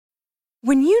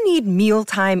When you need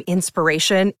mealtime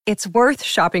inspiration, it's worth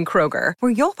shopping Kroger,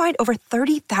 where you'll find over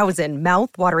 30,000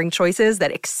 mouth-watering choices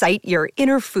that excite your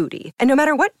inner foodie. And no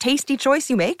matter what tasty choice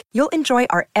you make, you'll enjoy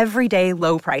our everyday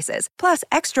low prices, plus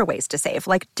extra ways to save,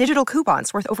 like digital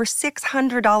coupons worth over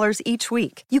 $600 each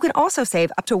week. You can also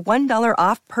save up to $1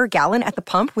 off per gallon at the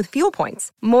pump with fuel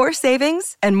points. More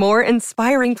savings and more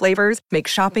inspiring flavors make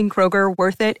shopping Kroger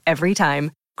worth it every time.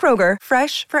 Kroger,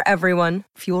 fresh for everyone.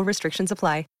 Fuel restrictions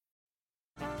apply.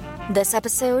 This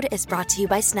episode is brought to you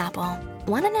by Snapple.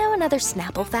 Want to know another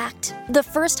Snapple fact? The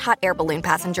first hot air balloon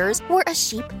passengers were a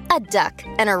sheep, a duck,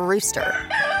 and a rooster.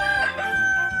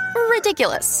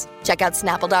 Ridiculous. Check out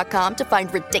Snapple.com to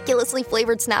find ridiculously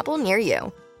flavored Snapple near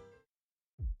you.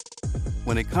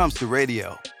 When it comes to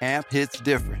radio, AMP hits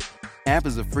different. AMP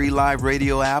is a free live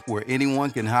radio app where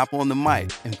anyone can hop on the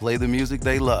mic and play the music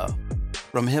they love.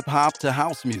 From hip-hop to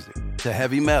house music to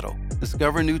heavy metal,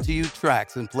 discover new-to-you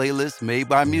tracks and playlists made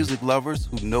by music lovers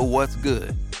who know what's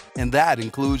good. And that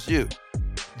includes you.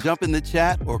 Jump in the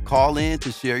chat or call in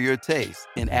to share your taste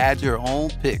and add your own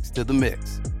picks to the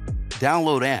mix.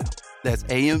 Download AMP, that's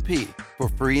AMP, for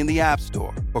free in the App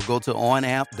Store or go to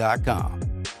onamp.com.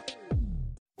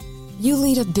 You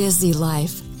lead a busy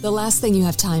life. The last thing you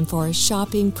have time for is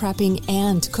shopping, prepping,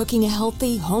 and cooking a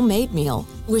healthy, homemade meal.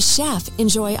 With Chef,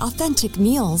 enjoy authentic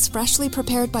meals freshly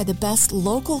prepared by the best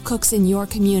local cooks in your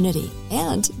community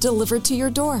and delivered to your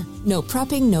door. No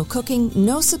prepping, no cooking,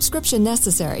 no subscription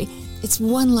necessary. It's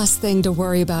one less thing to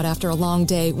worry about after a long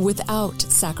day without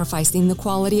sacrificing the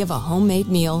quality of a homemade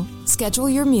meal. Schedule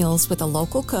your meals with a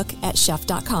local cook at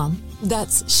chef.com.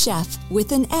 That's chef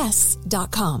with an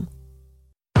S.com.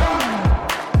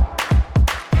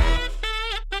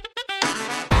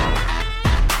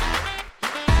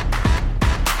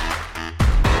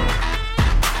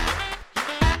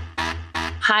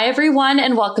 Hi, everyone,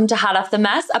 and welcome to Hot Off the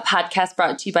Mess, a podcast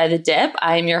brought to you by The Dip.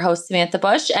 I am your host, Samantha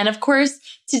Bush. And of course,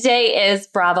 today is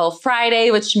Bravo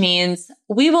Friday, which means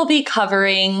we will be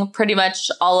covering pretty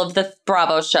much all of the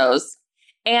Bravo shows.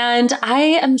 And I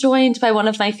am joined by one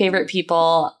of my favorite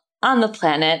people on the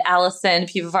planet, Allison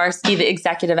Pivovarsky, the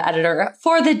executive editor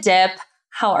for The Dip.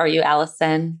 How are you,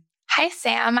 Allison? Hi,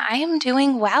 Sam. I am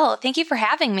doing well. Thank you for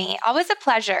having me. Always a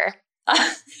pleasure.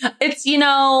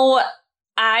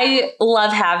 I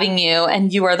love having you,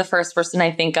 and you are the first person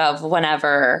I think of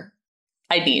whenever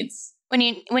I need. When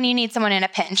you need someone in a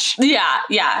pinch. Yeah.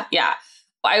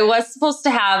 I was supposed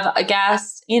to have a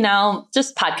guest,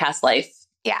 just podcast life.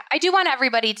 Yeah. I do want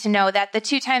everybody to know that the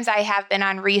 2 times I have been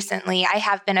on recently, I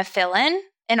have been a fill-in,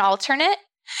 an alternate,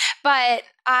 but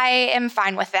I am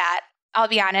fine with that. I'll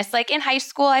be honest. Like in high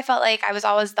school, I felt like I was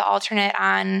always the alternate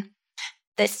on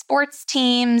the sports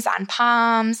teams, on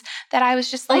Poms, that I was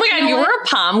just like, oh my God, you were a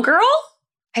Pom girl?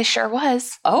 I sure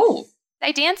was. Oh.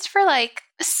 I danced for like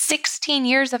 16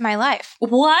 years of my life.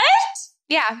 What?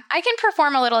 Yeah, I can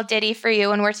perform a little ditty for you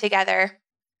when we're together.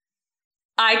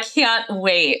 I can't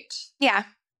wait. Yeah.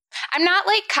 I'm not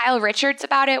like Kyle Richards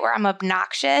about it where I'm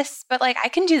obnoxious, but like I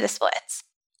can do the splits.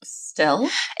 Still?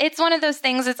 It's one of those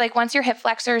things, it's like once your hip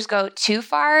flexors go too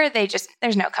far,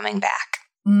 there's no coming back.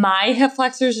 My hip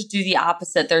flexors do the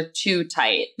opposite. They're too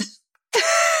tight.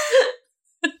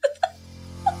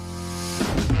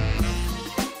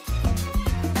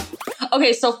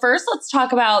 Okay, so first let's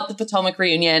talk about the Potomac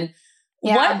reunion.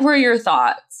 Yeah. What were your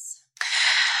thoughts?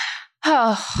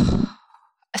 Oh,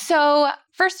 so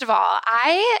first of all,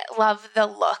 I love the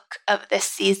look of this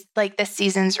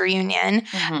season's reunion.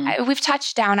 Mm-hmm. We've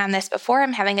touched down on this before.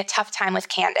 I'm having a tough time with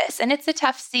Candace, and it's a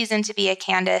tough season to be a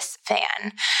Candace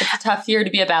fan. It's a tough year to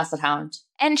be a Basset Hound.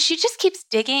 And she just keeps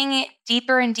digging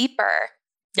deeper and deeper.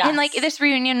 Yes. And like this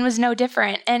reunion was no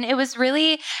different. And it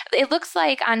looks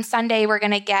like on Sunday we're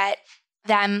going to get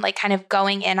them like kind of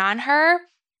going in on her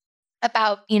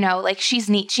about, like she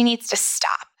needs to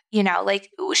stop. Like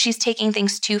she's taking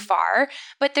things too far,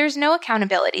 but there's no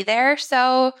accountability there.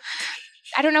 So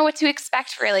I don't know what to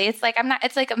expect, really. It's like,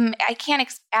 I can't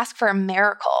ask for a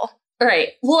miracle.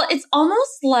 Right. Well, it's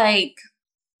almost like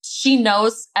she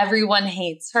knows everyone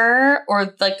hates her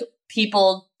or like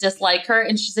people dislike her.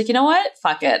 And she's like, you know what?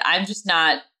 Fuck it. I'm just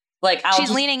not like, she's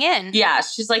leaning in. Yeah.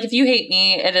 She's like, if you hate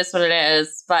me, it is what it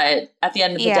is. But at the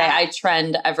end of the day, I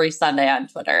trend every Sunday on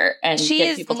Twitter and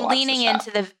get people to watch leaning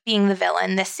into being the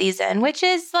villain this season, which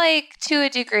is like to a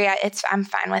degree, I'm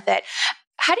fine with it.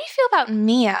 How do you feel about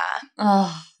Mia?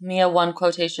 Oh, Mia, one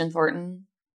quotation Thornton.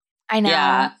 I know.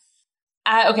 Yeah.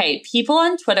 Okay. People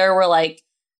on Twitter were like,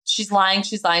 she's lying.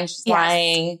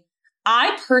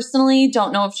 I personally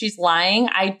don't know if she's lying.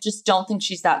 I just don't think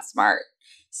she's that smart.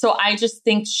 So I just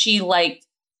think she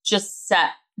just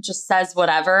just says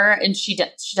whatever and she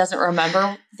doesn't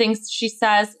remember things she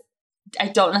says, I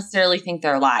don't necessarily think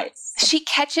they're lies. She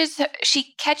catches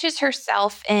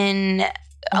herself in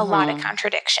a lot of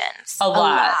contradictions. A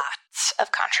lot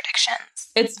of contradictions.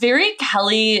 It's very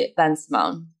Kelly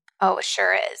Ben-Simone. Oh, it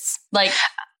sure is. Like,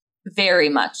 very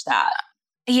much that.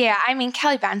 Yeah, I mean,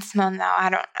 Kelly Ben-Simone, though, I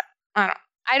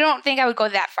don't think I would go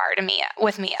that far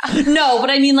with Mia. No, but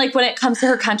I mean, like, when it comes to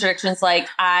her contradictions, like,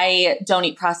 I don't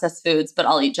eat processed foods, but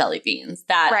I'll eat jelly beans.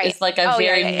 That is like a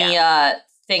very Mia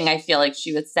thing, I feel like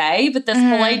she would say. But this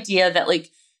whole idea that,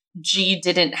 like, G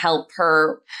didn't help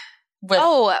her with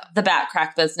the back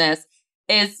crack business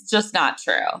is just not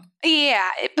true. Yeah,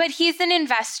 but he's an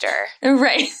investor.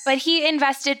 Right. But he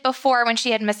invested before when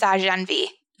she had Massage Envy.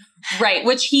 Right,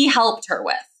 which he helped her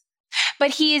with.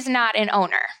 But he is not an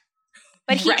owner.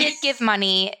 But he did give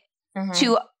money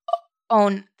to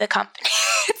own the company.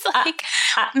 It's like,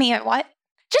 Mia, what?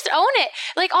 Just own it.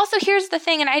 Like, also, here's the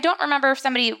thing, and I don't remember if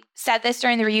somebody said this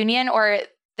during the reunion or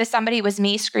the somebody was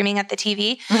me screaming at the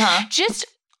TV. Just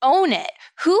own it.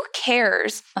 Who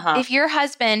cares if your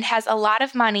husband has a lot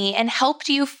of money and helped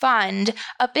you fund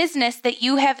a business that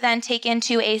you have then taken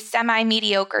to a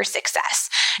semi-mediocre success?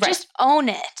 Right. Just own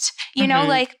it. You know,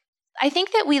 like, I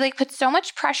think that we like put so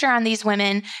much pressure on these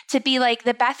women to be like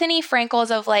the Bethany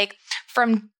Frankels of like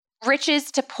from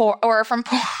riches to poor, or from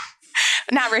poor,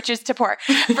 not riches to poor,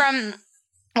 from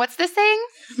what's the saying?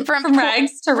 From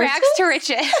rags to riches. Rags to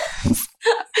riches.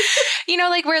 You know,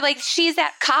 like we're like, she's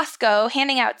at Costco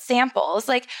handing out samples.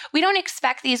 Like, we don't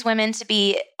expect these women to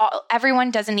be,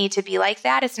 everyone doesn't need to be like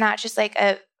that. It's not just like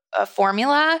a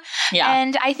formula. Yeah.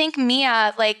 And I think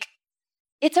Mia, like,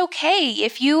 it's okay.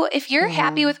 If you're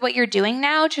happy with what you're doing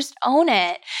now, just own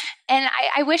it. And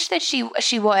I wish that she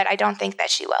would. I don't think that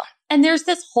she will. And there's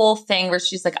this whole thing where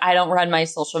she's like, I don't run my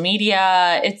social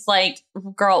media. It's like,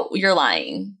 girl, you're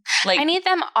lying. Like, I need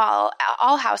them all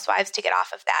housewives to get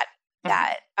off of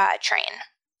that train.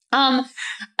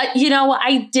 You know,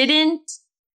 I didn't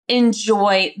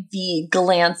enjoy the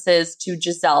glances to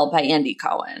Giselle by Andy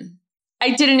Cohen.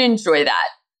 I didn't enjoy that.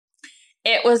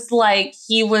 It was like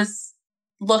he was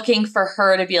looking for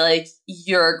her to be like,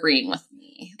 you're agreeing with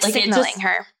me. Like, signaling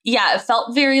her. Yeah, it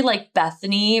felt very like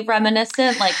Bethany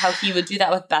reminiscent, like how he would do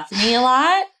that with Bethany a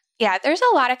lot. Yeah, there's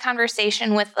a lot of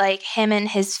conversation with like him and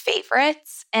his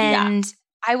favorites. And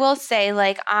I will say,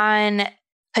 like, on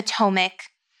Potomac,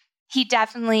 he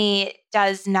definitely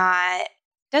doesn't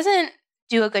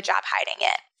do a good job hiding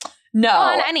it. No.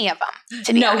 On any of them,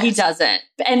 to be honest. No, he doesn't.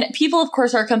 And people, of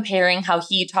course, are comparing how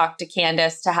he talked to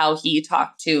Candace to how he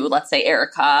talked to, let's say,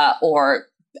 Erica or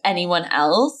anyone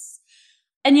else.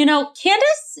 And, you know,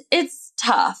 Candace, it's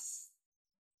tough.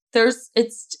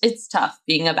 It's tough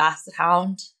being a basset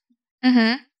hound.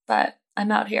 But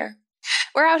I'm out here.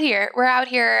 We're out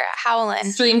here howling.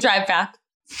 Stream drive back.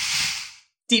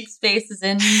 Deep space is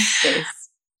in space.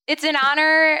 It's an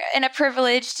honor and a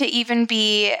privilege to even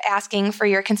be asking for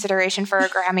your consideration for a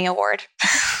Grammy Award.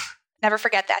 Never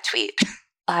forget that tweet.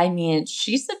 I mean,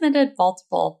 she submitted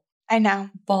multiple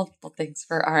things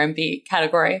for R&B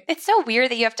category. It's so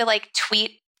weird that you have to like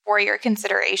tweet for your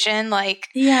consideration. Like,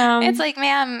 it's like,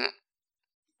 ma'am,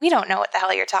 we don't know what the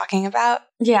hell you're talking about.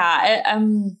 Yeah,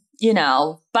 you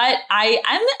know, but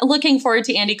I'm looking forward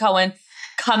to Andy Cohen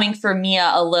coming for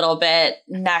Mia a little bit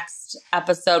next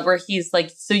episode, where he's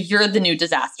like, so you're the new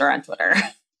disaster on Twitter.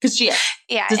 Because she is.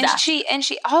 Yeah. Disaster. And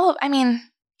she I mean,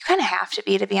 you kind of have to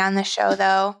be on this show,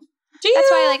 though. Do you?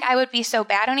 That's why, like, I would be so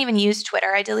bad. I don't even use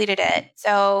Twitter. I deleted it.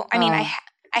 So, I mean,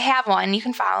 I have one. You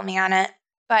can follow me on it,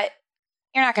 but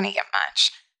you're not going to get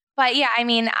much. But yeah, I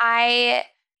mean,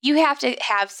 you have to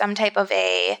have some type of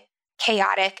a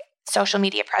chaotic social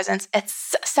media presence.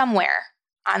 It's somewhere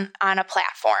on a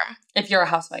platform. If you're a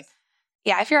housewife.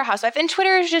 Yeah, if you're a housewife. And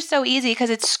Twitter is just so easy because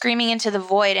it's screaming into the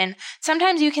void. And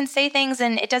sometimes you can say things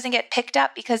and it doesn't get picked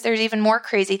up because there's even more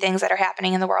crazy things that are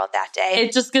happening in the world that day.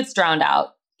 It just gets drowned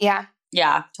out. Yeah.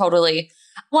 Yeah, totally.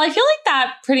 Well, I feel like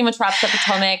that pretty much wraps up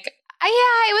Potomac. Yeah,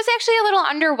 I was actually a little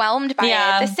underwhelmed by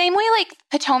it. The same way like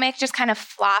Potomac just kind of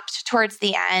flopped towards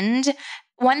the end.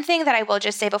 One thing that I will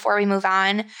just say before we move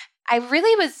on, I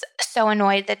really was so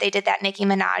annoyed that they did that Nicki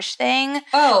Minaj thing.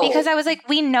 Oh. Because I was like,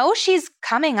 we know she's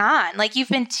coming on. Like, you've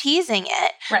been teasing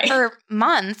it for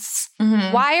months.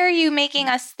 Mm-hmm. Why are you making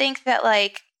us think that,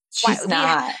 like, she's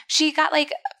not? She got,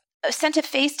 like, sent a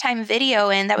FaceTime video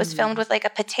in that was filmed with, like, a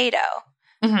potato.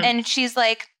 Mm-hmm. And she's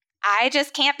like, I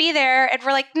just can't be there. And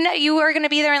we're like, no, you are going to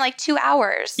be there in, like, 2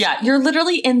 hours. Yeah, you're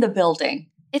literally in the building.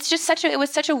 it's just it was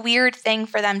such a weird thing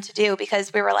for them to do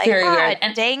because we were like, very weird.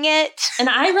 And dang it. And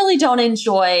I really don't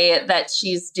enjoy that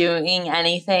she's doing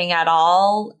anything at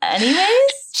all anyways.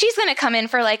 She's going to come in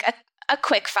for like a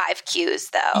quick 5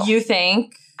 Qs though. You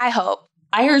think? I hope.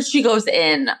 I heard she goes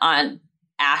in on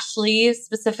Ashley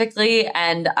specifically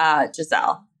and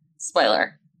Giselle.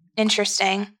 Spoiler.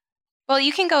 Interesting. Well,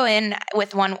 you can go in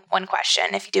with one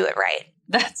question if you do it right.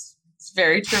 That's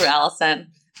very true,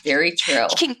 Allison. Very true.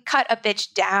 You can cut a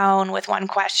bitch down with one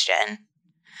question.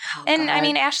 Oh, and God. I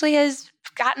mean, Ashley has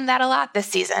gotten that a lot this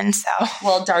season. So,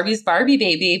 well, Darby's Barbie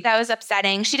baby. That was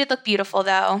upsetting. She did look beautiful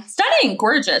though. Stunning,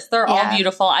 gorgeous. They're all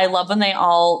beautiful. I love when they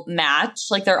all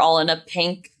match. Like they're all in a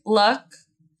pink look.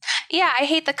 Yeah, I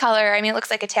hate the color. I mean, it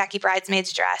looks like a tacky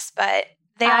bridesmaid's dress, but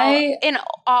in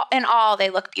all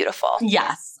they look beautiful.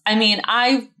 Yes. I mean,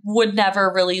 I would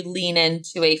never really lean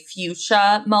into a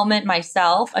fuchsia moment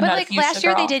myself. I'm not a fuchsia last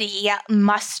year girl. they did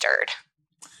mustard.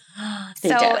 They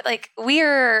did. Like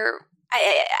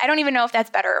I don't even know if that's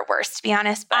better or worse, to be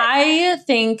honest. But I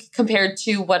think compared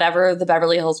to whatever the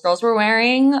Beverly Hills girls were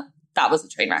wearing, that was a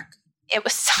train wreck. It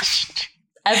was such.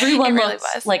 Everyone really looked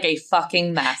was. like a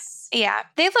fucking mess. Yeah.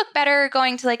 They look better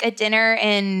going to like a dinner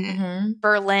in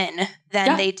Berlin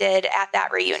than they did at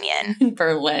that reunion.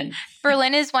 Berlin.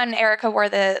 Berlin is when Erica wore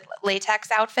the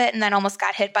latex outfit and then almost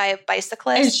got hit by a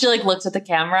bicyclist. And she like looked at the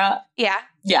camera. Yeah.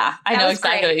 Yeah. I know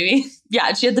exactly what you mean. Yeah.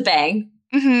 And she had the bang.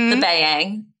 Mm-hmm. The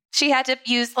bang. She had to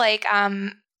use like,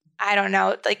 I don't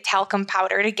know, like talcum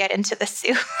powder to get into the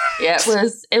suit. Yeah,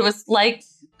 it was like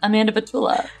Amanda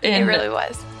Batula. It really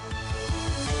was.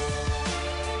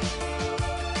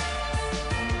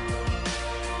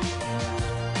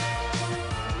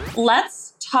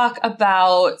 Let's talk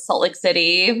about Salt Lake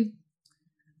City.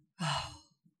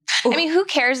 I mean, who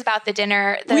cares about the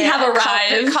dinner? We have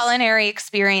arrived. The culinary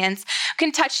experience. We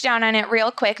can touch down on it real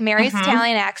quick. Mary's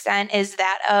Italian accent is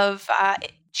that of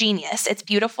genius. It's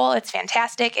beautiful. It's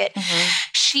fantastic.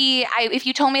 If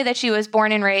you told me that she was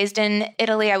born and raised in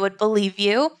Italy, I would believe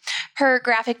you. Her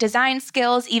graphic design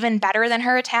skills, even better than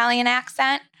her Italian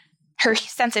accent. Her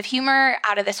sense of humor,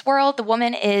 out of this world. The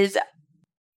woman is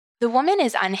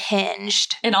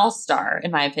unhinged. An all-star, in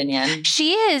my opinion.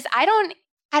 She is. I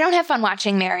don't have fun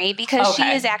watching Mary because she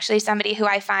is actually somebody who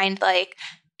I find like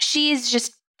she's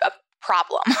just a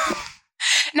problem.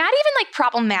 Not even like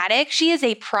problematic. She is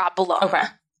a problem. Okay.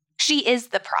 She is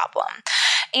the problem.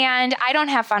 And I don't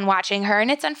have fun watching her. And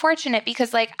it's unfortunate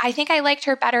because like I think I liked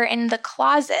her better in The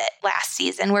Closet last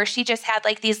season where she just had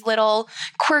like these little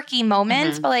quirky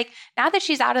moments. But like now that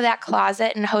she's out of that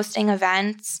closet and hosting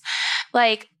events,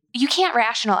 like you can't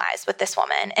rationalize with this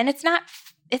woman. And it's not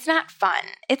fun.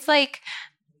 It's like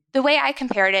the way I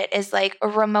compared it is like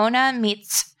Ramona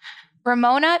meets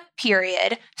Ramona,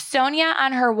 period, Sonia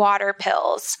on her water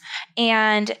pills,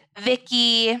 and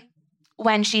Vicky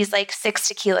when she's like 6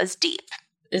 tequilas deep.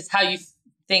 Is how you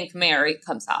think Mary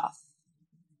comes off.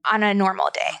 On a normal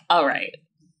day. All right.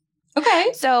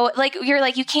 Okay. So like you're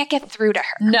like, you can't get through to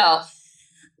her. No.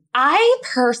 I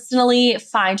personally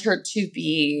find her to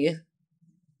be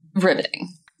riveting.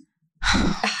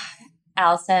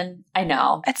 Allison, I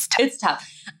know. It's tough. It's tough.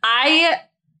 I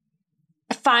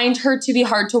find her to be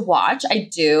hard to watch. I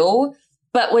do.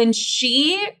 But when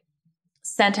she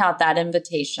sent out that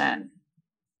invitation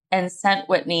and sent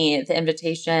Whitney the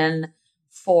invitation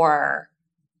for,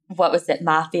 what was it,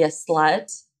 Mafia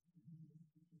Slut?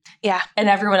 Yeah. And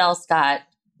everyone else got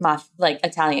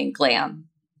Italian glam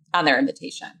on their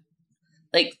invitation.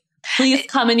 Like, please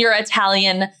come in your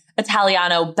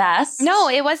Italiano best. No,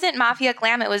 it wasn't Mafia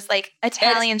glam. It was like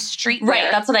Italian streetwear.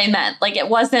 Right. That's what I meant. Like, it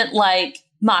wasn't like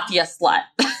Mafia Slut.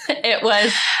 It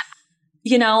was,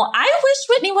 I wish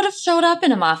Whitney would have showed up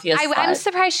in a Mafia Slut. I'm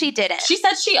surprised she didn't. She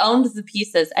said she owned the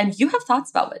pieces. And you have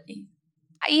thoughts about Whitney.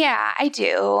 Yeah, I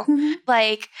do. Mm-hmm.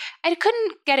 Like, I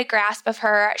couldn't get a grasp of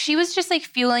her. She was just like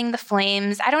fueling the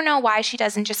flames. I don't know why she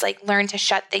doesn't just like learn to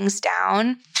shut things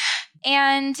down.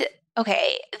 And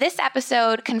okay, this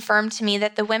episode confirmed to me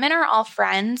that the women are all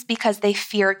friends because they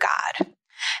fear God.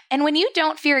 And when you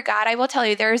don't fear God, I will tell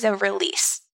you, there is a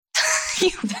release.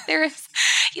 There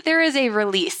is a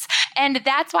release. And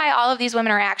that's why all of these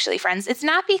women are actually friends. It's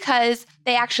not because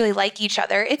they actually like each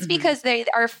other. It's because they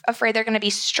are afraid they're going to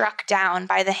be struck down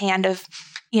by the hand of,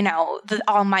 the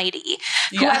Almighty,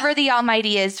 whoever the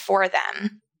Almighty is for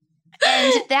them.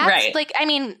 And that's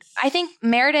I think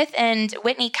Meredith and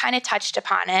Whitney kind of touched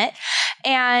upon it.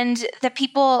 And the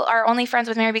people are only friends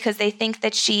with Mary because they think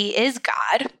that she is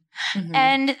God. Mm-hmm.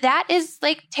 And that is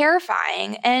like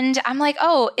terrifying. And I'm like,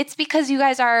 oh, it's because you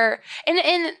guys are, and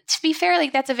to be fair,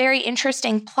 like that's a very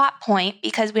interesting plot point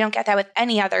because we don't get that with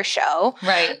any other show.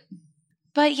 Right.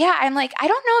 But yeah, I'm like, I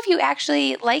don't know if you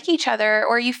actually like each other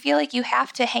or you feel like you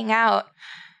have to hang out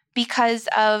because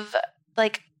of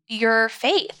like your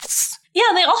faiths.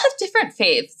 Yeah, they all have different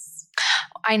faiths.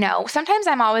 I know. Sometimes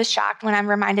I'm always shocked when I'm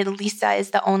reminded Lisa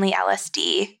is the only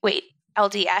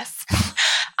LDS.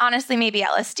 Honestly, maybe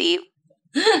LSD.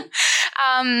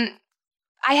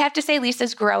 I have to say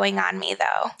Lisa's growing on me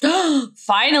though.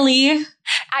 Finally.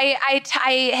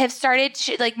 I have started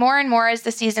to, like, more and more as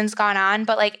the season's gone on,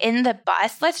 but like in the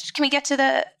bus, can we get to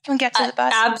the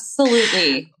bus?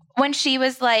 Absolutely. When she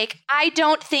was like, I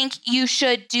don't think you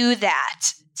should do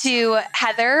that to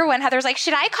Heather, when Heather's like,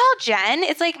 should I call Jen?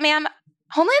 It's like, ma'am,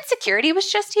 Homeland Security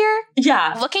was just here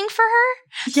looking for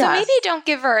her. So maybe don't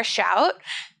give her a shout.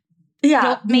 Yeah.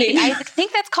 Well, maybe. I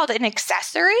think that's called an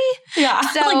accessory. Yeah.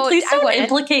 So like, please don't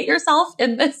implicate yourself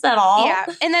in this at all. Yeah.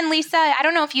 And then Lisa, I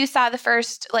don't know if you saw the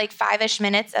first like 5-ish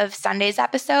minutes of Sunday's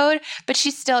episode, but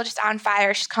she's still just on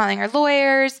fire. She's calling her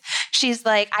lawyers. She's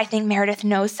like, I think Meredith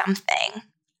knows something.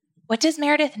 What does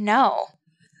Meredith know?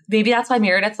 Maybe that's why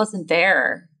Meredith wasn't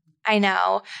there. I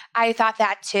know. I thought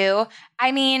that too.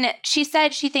 I mean, she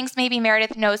said she thinks maybe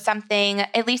Meredith knows something,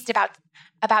 at least about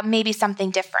maybe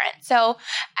something different. So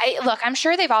I'm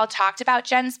sure they've all talked about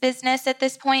Jen's business at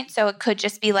this point. So it could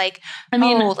just be like,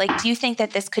 do you think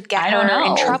that this could get her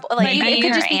in trouble? Like, maybe it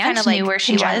could her just be aunt kind of like knew where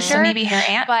she was. So maybe her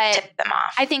aunt tipped them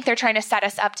off. I think they're trying to set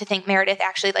us up to think Meredith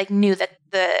actually like knew that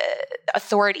the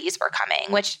authorities were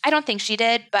coming, which I don't think she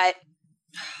did, but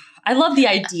I love the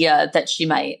idea that she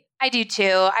might. I do too.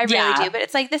 I really do. But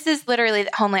it's like, this is literally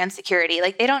Homeland Security.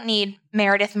 Like, they don't need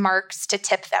Meredith Marks to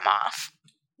tip them off.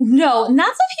 No, and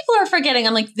that's what people are forgetting.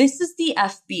 I'm like, this is the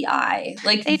FBI.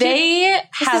 Like, they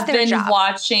have been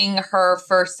watching her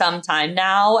for some time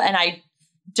now, and I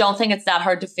don't think it's that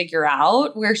hard to figure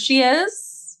out where she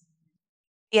is.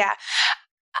 Yeah.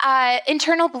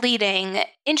 Internal bleeding,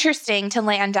 interesting to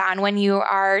land on when you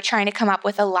are trying to come up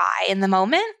with a lie in the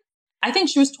moment. I think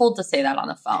she was told to say that on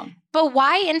the phone. But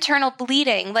why internal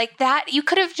bleeding? Like that, you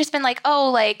could have just been like, oh,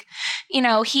 like, you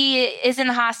know, he is in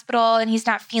the hospital and he's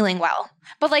not feeling well.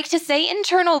 But like to say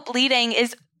internal bleeding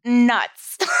is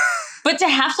nuts. But to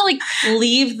have to like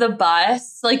leave the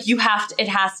bus, like it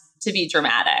has to be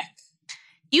dramatic.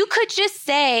 You could just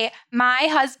say, my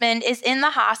husband is in the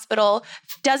hospital,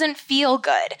 doesn't feel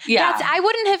good. Yeah. I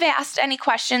wouldn't have asked any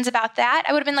questions about that.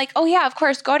 I would have been like, oh yeah, of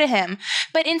course, go to him.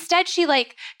 But instead she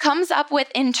like comes up with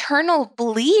internal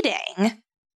bleeding,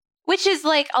 which is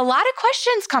like a lot of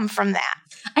questions come from that.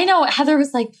 I know. Heather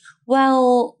was like,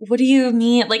 well, what do you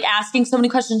mean? Like asking so many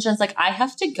questions. Jen's like, I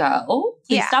have to go.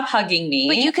 Please stop hugging me.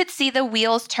 But you could see the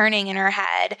wheels turning in her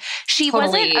head. She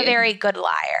wasn't a very good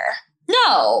liar.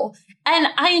 No. And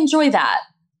I enjoy that.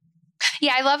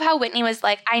 Yeah, I love how Whitney was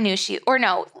like,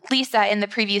 Lisa in the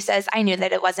preview says, I knew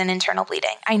that it wasn't internal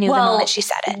bleeding. I knew the moment she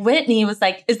said it. Whitney was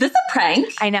like, is this a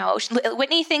prank? I know.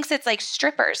 Whitney thinks it's like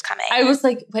strippers coming. I was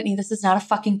like, Whitney, this is not a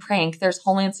fucking prank. There's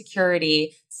Homeland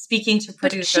Security speaking to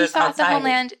producers but she thought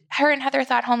outside. Her and Heather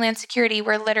thought Homeland Security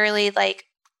were literally like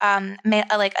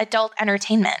adult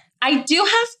entertainment. I do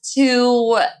have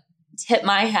to tip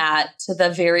my hat to the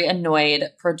very annoyed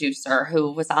producer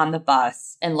who was on the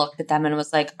bus and looked at them and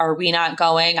was like, are we not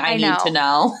going? I need to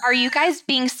know. Are you guys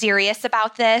being serious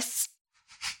about this?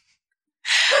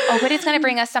 Oh, but it's going to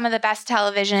bring us some of the best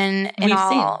television in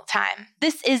all time.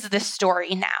 This is the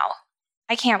story now.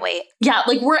 I can't wait. Yeah,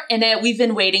 like we're in it. We've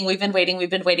been waiting.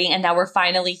 And now we're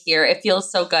finally here. It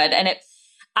feels so good. And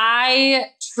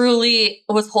I truly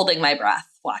was holding my breath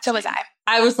watching. So was I.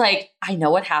 I was like, I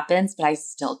know what happens, but I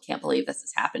still can't believe this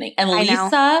is happening. And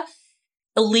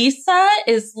Lisa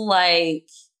is like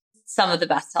some of the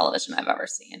best television I've ever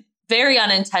seen. Very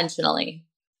unintentionally.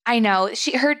 I know.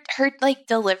 Her like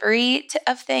delivery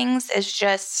of things is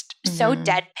just so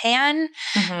deadpan.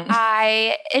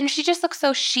 Mm-hmm. And she just looks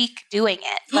so chic doing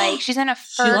it. Like she's in a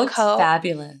fur coat. She looks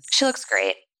fabulous. She looks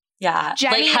great. Yeah.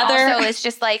 Jenny like Heather also is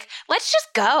just like, let's just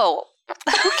go.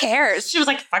 Who cares? She was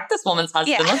like, fuck this woman's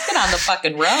husband. Yeah. Let's get on the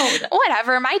fucking road.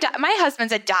 Whatever. My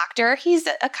husband's a doctor. He's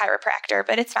a chiropractor,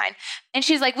 but it's fine. And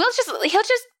she's like,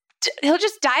 he'll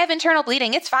just die of internal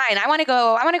bleeding. It's fine. I want to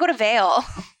go to Vail.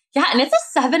 Yeah. And it's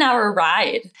a 7-hour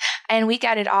ride. And we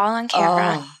got it all on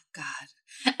camera. Oh,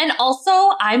 God. And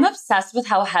also, I'm obsessed with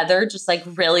how Heather just like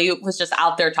really was just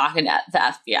out there talking to the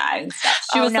FBI and stuff.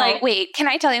 She was like, wait, can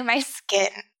I tell you, my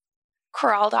skin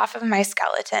crawled off of my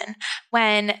skeleton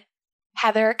when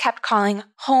Heather kept calling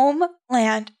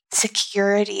Homeland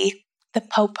Security the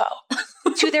Popo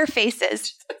to their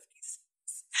faces.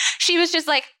 She was just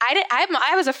like,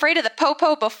 I was afraid of the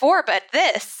Popo before, but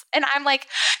this. And I'm like,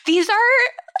 these are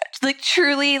like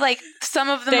truly like some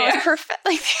of the most perfect.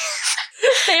 Like,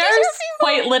 They are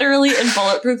quite literally in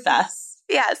bulletproof vests.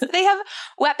 Yes, they have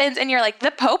weapons, and you're like,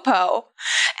 the popo.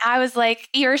 I was like,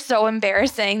 you're so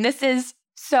embarrassing. This is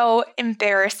so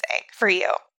embarrassing for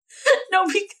you. No,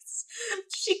 because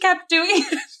she kept doing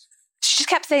it. She just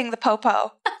kept saying the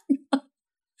popo.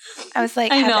 I was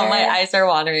like, I know, Heather. my eyes are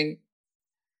watering.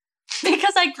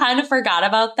 Because I kind of forgot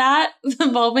about that. The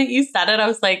moment you said it, I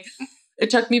was like, it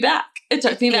took me back. It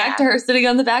took me back to her sitting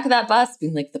on the back of that bus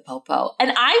being like the popo.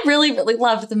 And I really, really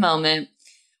loved the moment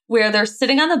where they're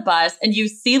sitting on the bus and you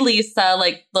see Lisa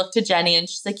like look to Jenny and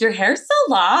she's like, your hair's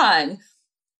so long.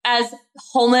 As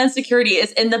Homeland Security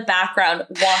is in the background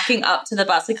walking up to the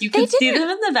bus. Like you can see them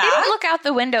in the back. They didn't look out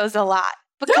the windows a lot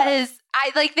because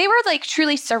they were like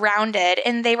truly surrounded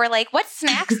and they were like, what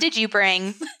snacks did you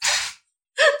bring?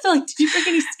 So like, did you bring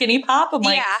any Skinny Pop? I'm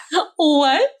like,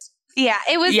 what? Yeah,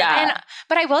 it was. Yeah.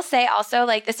 But I will say also,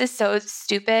 like, this is so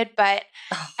stupid, but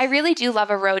I really do love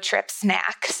a road trip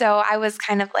snack. So I was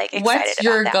kind of like excited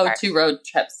about that. What's your go-to road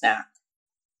trip snack?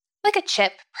 Like a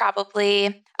chip,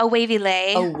 probably. A wavy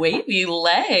lay. A wavy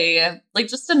lay? Like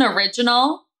just an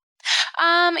original?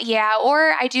 Yeah.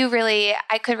 Or I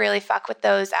could really fuck with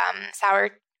those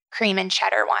sour cream and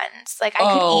cheddar ones. Like I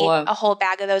could eat a whole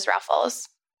bag of those Ruffles.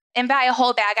 And by a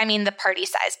whole bag, I mean the party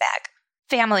size bag.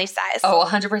 Family size. Oh,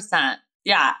 100%.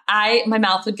 Yeah. My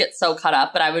mouth would get so cut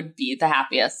up, but I would be the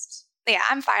happiest. Yeah,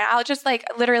 I'm fine. I'll just like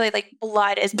literally like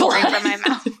blood is pouring from my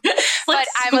mouth. But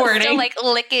I'm still like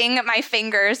licking my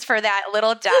fingers for that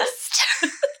little dust.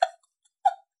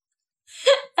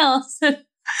 Allison,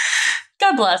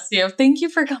 God bless you. Thank you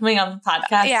for coming on the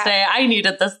podcast today. I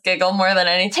needed this giggle more than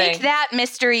anything. Take that,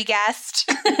 mystery guest.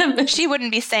 She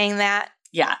wouldn't be saying that.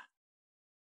 Yeah.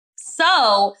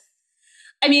 So,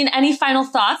 I mean, any final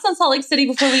thoughts on Salt Lake City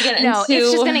before we get into... No,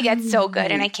 it's just going to get so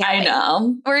good and I can't wait.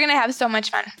 Know. We're going to have so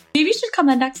much fun. Maybe you should come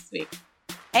in next week.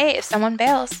 Hey, if someone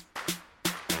bails.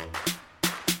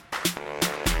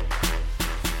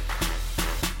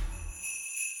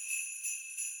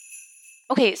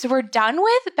 Okay, so we're done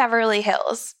with Beverly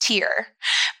Hills tier,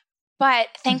 but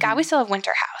thank God we still have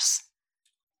Winter House.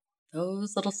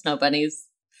 Those little snow bunnies.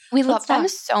 We love them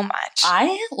so much.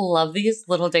 I love these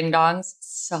little ding-dongs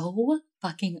so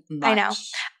fucking much. I know.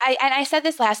 I said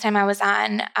this last time I was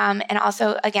on, and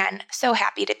also, again, so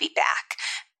happy to be back.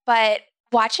 But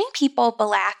watching people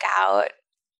black out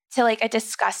to like a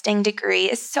disgusting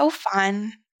degree is so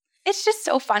fun. It's just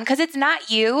so fun because it's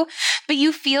not you, but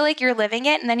you feel like you're living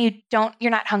it and then you're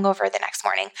not hungover the next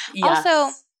morning. Yes.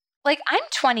 Also, like I'm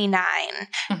 29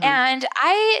 and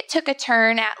I took a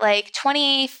turn at like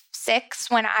 26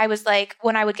 when I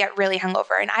would get really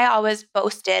hungover and I always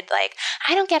boasted like,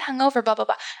 I don't get hungover, blah, blah,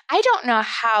 blah. I don't know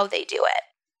how they do it.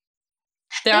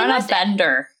 They're on a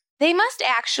bender. They must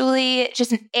actually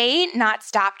just not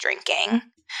stop drinking.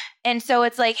 And so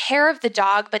it's like hair of the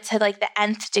dog, but to like the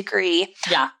nth degree.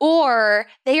 Yeah. Or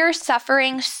they are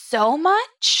suffering so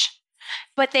much,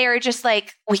 but they are just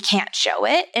like, we can't show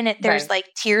it. And there's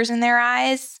like tears in their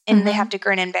eyes and they have to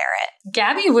grin and bear it.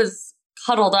 Gabby was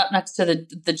cuddled up next to the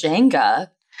Jenga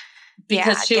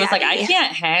because she was like, I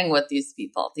can't hang with these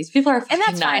people. These people are fucking And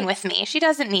that's nuts. fine with me. She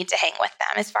doesn't need to hang with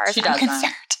them as far as I'm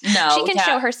concerned. No. She can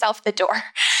show herself the door.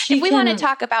 If we want to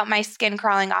talk about my skin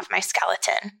crawling off my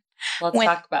skeleton. Let's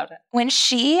talk about it. When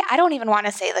I don't even want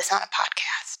to say this on a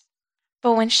podcast,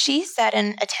 but when she said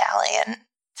in Italian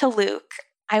to Luke,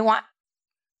 I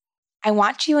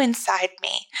want you inside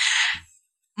me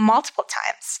multiple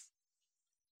times,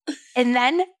 and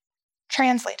then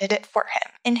translated it for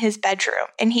him in his bedroom.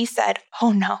 And he said,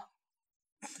 oh no.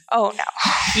 Oh no.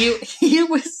 He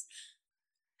was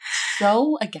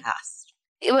so aghast.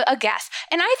 Aghast.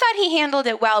 And I thought he handled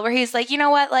it well, where he's like, you know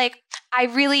what? Like, I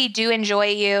really do enjoy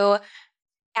you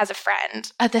as a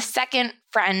friend. The second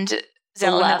friend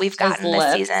zone that we've gotten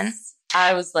this season.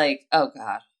 I was like, oh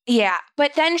God. Yeah.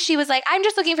 But then she was like, I'm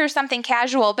just looking for something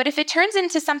casual. But if it turns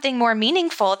into something more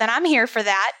meaningful, then I'm here for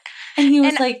that. And he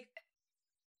was like,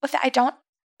 I don't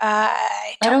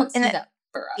see that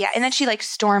for us. Yeah. And then she like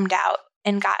stormed out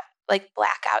and got like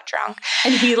blackout drunk.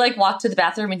 And he like walked to the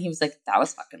bathroom and he was like, that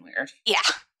was fucking weird. Yeah.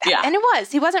 And it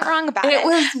was. He wasn't wrong about it. It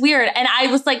was weird. And I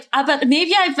was like, but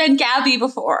maybe I've been Gabby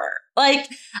before. Like,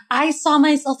 I saw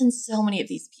myself in so many of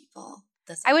these people.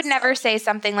 I would never say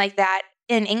something like that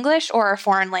in English or a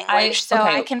foreign language.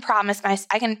 I can promise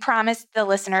the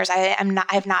listeners I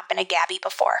have not been a Gabby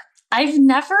before. I've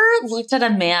never looked at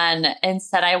a man and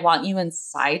said, I want you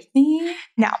inside me.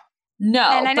 No.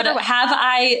 And but have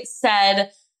I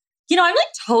said, you know, I'm like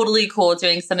totally cool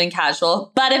doing something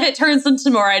casual, but if it turns into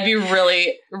more, I'd be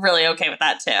really, really okay with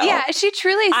that too. Yeah, she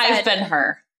truly said. I've been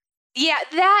her. Yeah,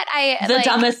 that the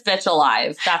dumbest bitch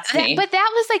alive. That's me. But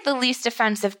that was like the least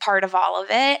offensive part of all of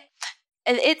it.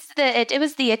 It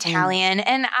was the Italian,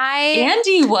 and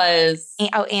Andy was.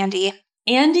 Oh, Andy.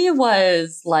 Andy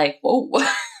was like, whoa.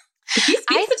 He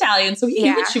speaks Italian, so he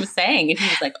knew what she was saying, and he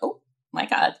was like, oh my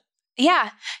God. Yeah,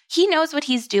 he knows what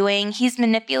he's doing. He's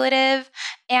manipulative,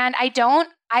 and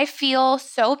I feel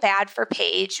so bad for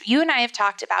Paige. You and I have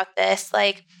talked about this,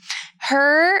 like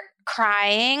her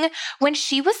crying when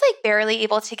she was like barely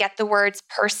able to get the words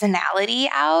personality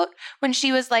out, when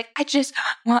she was like, I just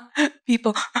want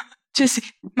people to see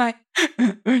my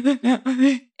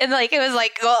personality. And like, it was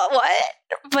like, what?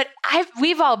 But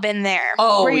we've all been there.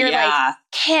 Oh, where you're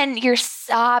like, you're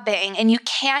sobbing and you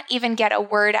can't even get a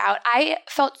word out. I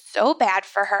felt so bad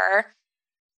for her.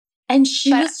 And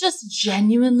she was just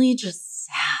genuinely just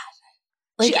sad.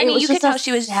 Like, you could tell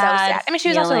she was so sad. I mean, she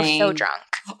was also so drunk.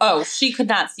 Oh, she could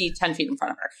not see 10 feet in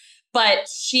front of her. But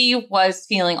she was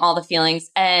feeling all the feelings.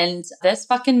 And this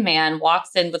fucking man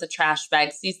walks in with a trash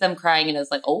bag, sees them crying, and is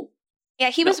like, oh. Yeah,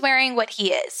 he was wearing what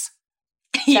he is.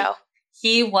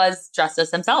 He was dressed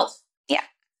as himself. Yeah.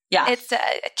 Yeah. It's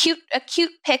a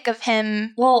cute pic of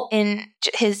him in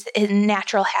his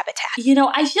natural habitat. You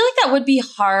know, I feel like that would be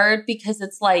hard because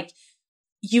it's like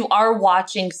you are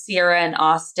watching Sierra and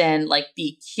Austin like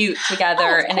be cute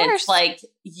together. And it's like,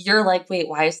 you're like, wait,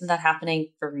 why isn't that happening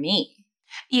for me?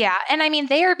 Yeah. And I mean,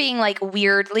 they are being like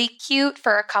weirdly cute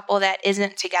for a couple that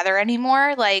isn't together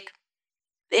anymore. Like,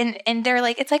 and they're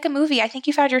like, it's like a movie. I think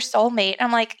you found your soulmate.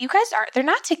 I'm like, you guys they're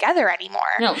not together anymore.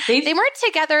 No, they weren't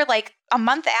together like a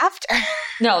month after.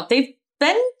 No, they've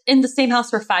been in the same house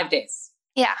for 5 days.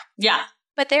 Yeah. Yeah.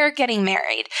 But they're getting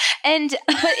married. But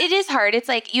it is hard. It's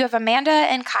like you have Amanda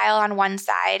and Kyle on one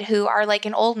side who are like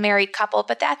an old married couple,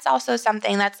 but that's also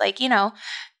something that's like, you know,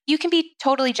 you can be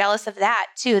totally jealous of that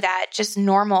too, that just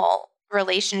normal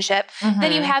relationship. Mm-hmm.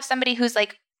 Then you have somebody who's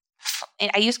like,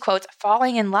 I use quotes,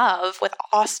 falling in love with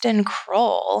Austin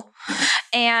Kroll.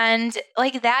 And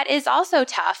like, that is also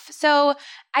tough. So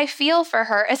I feel for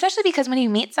her, especially because when you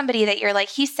meet somebody that you're like,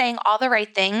 he's saying all the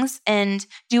right things and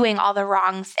doing all the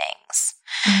wrong things.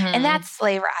 Mm-hmm. And that's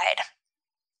sleigh ride.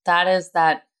 That is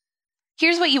that.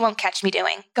 Here's what you won't catch me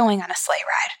doing, going on a sleigh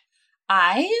ride.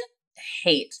 I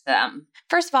hate them.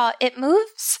 First of all, it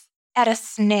moves at a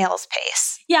snail's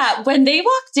pace. Yeah, when they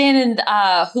walked in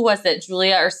and who was it?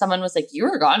 Julia or someone was like, you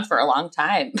were gone for a long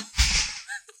time.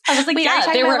 I was like, wait, yeah. Are you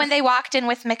talking about when they walked in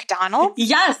with McDonald's?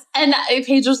 Yes. And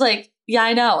Paige was like, yeah,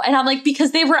 I know. And I'm like,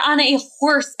 because they were on a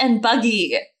horse and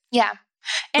buggy. Yeah.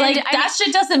 And like, that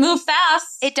shit doesn't move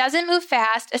fast. It doesn't move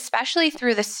fast, especially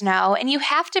through the snow. And you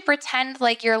have to pretend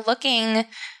like you're looking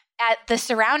at the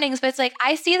surroundings, but it's like,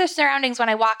 I see the surroundings when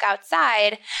I walk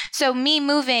outside. So me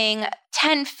moving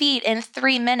 10 feet in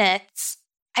 3 minutes,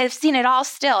 I've seen it all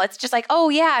still. It's just like, oh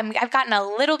yeah, I've gotten a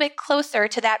little bit closer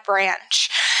to that branch.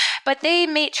 But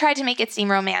they tried to make it seem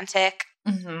romantic.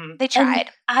 Mm-hmm. They tried.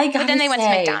 But then they went to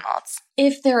McDonald's.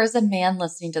 If there is a man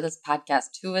listening to this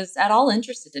podcast who is at all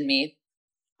interested in me,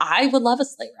 I would love a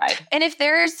sleigh ride. And if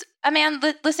there's a man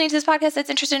listening to this podcast that's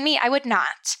interested in me, I would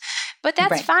not. But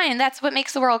that's fine. That's what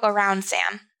makes the world go round,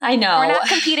 Sam. I know. We're not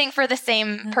competing for the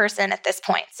same person at this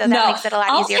point. So that makes it a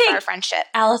lot easier for our friendship.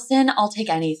 Allison, I'll take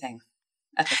anything.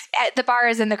 The bar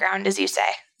is in the ground, as you say.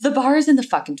 The bar is in the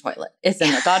fucking toilet. It's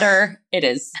in the gutter. It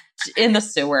is in the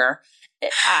sewer.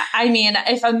 I mean,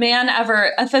 if a man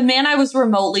I was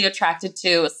remotely attracted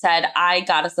to said, I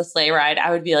got us a sleigh ride,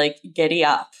 I would be like, giddy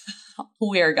up.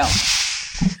 We're going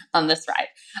on this ride.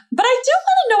 But I do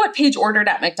want to know what Paige ordered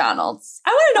at McDonald's. I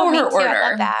want to know her order. I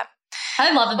love that.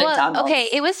 I love a McDonald's. Okay,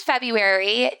 it was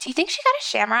February. Do you think she got a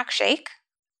Shamrock Shake?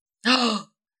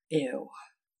 Ew.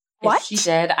 What? If she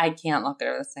did, I can't look at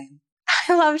her the same.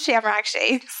 I love Shamrock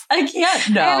Shakes. I can't.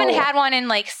 No. I haven't had one in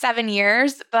like 7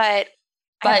 years, but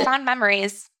I have fond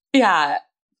memories. Yeah.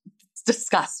 It's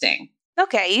disgusting.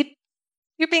 Okay.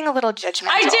 You're being a little judgmental.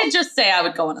 I did just say I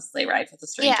would go on a sleigh ride with a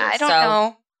stranger. Yeah, I don't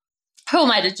know. Who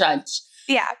am I to judge?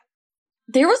 Yeah.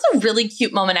 There was a really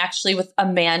cute moment actually with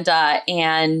Amanda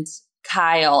and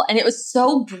Kyle, and it was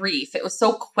so brief. It was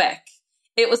so quick.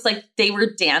 It was like they were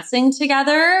dancing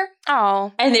together.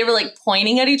 Oh. And they were like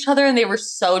pointing at each other and they were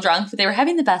so drunk, but they were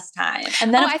having the best time.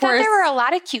 And then, I thought there were a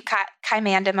lot of cute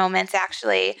Kymanda moments,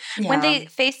 actually. Yeah. When they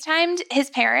FaceTimed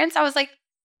his parents, I was like,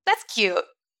 that's cute.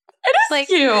 It is like,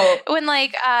 cute. When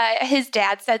like his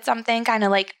dad said something kind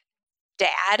of like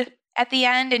dad at the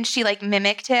end and she like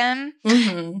mimicked him.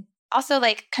 Mm-hmm. Also,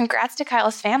 like, congrats to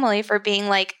Kyle's family for being,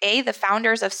 like, the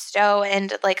founders of Stowe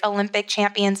and, like, Olympic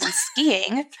champions in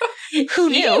skiing. Who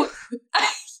knew?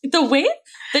 The way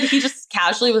that he just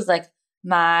casually was like,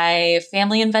 my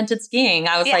family invented skiing.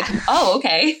 I was like, oh,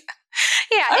 okay.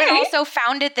 Yeah, and also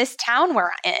founded this town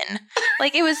we're in.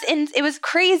 Like, it was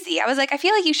crazy. I was like, I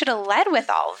feel like you should have led with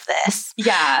all of this.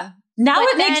 Yeah. Now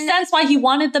it makes sense why he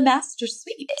wanted the master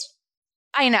suite.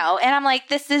 I know. And I'm like,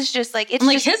 this is just like, it's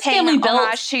like just his paying family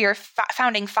homage to your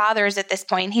founding fathers at this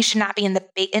point. He should not be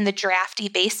in the drafty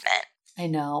basement. I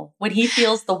know. When he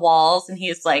feels the walls and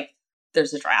he's like,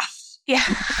 there's a draft. Yeah.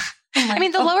 Like, I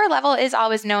mean, the lower level is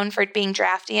always known for being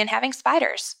drafty and having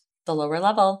spiders. The lower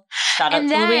level. Shout out to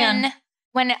Luann.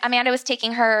 When Amanda was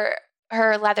taking her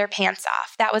leather pants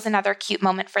off, that was another cute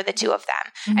moment for the two of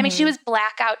them. Mm-hmm. I mean, she was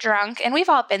blackout drunk, and we've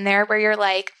all been there where you're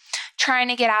like trying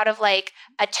to get out of like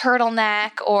a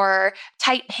turtleneck or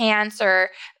tight pants or,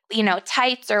 you know,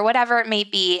 tights or whatever it may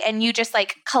be. And you just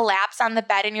like collapse on the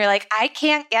bed and you're like, I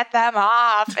can't get them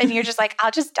off. And you're just like,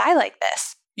 I'll just die like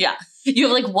this. Yeah. You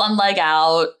have like one leg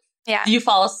out. Yeah. You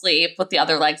fall asleep with the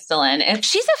other leg still in.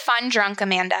 She's a fun drunk,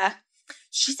 Amanda.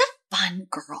 She's a fun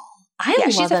girl. I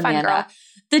love she's a Amanda. fun girl.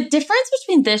 The difference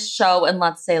between this show and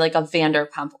let's say like a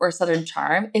Vanderpump or Southern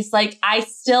Charm is like I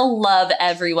still love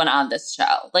everyone on this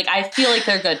show. Like I feel like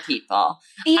they're good people.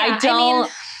 Yeah, I don't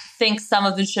think some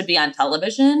of them should be on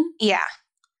television. Yeah.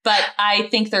 But I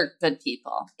think they're good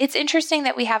people. It's interesting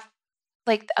that we have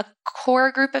like a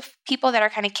core group of people that are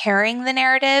kind of carrying the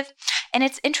narrative. And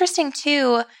it's interesting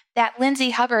too that Lindsay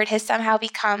Hubbard has somehow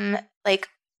become like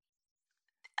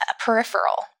a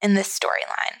peripheral in this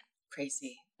storyline.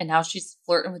 Crazy. And now she's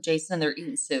flirting with Jason and they're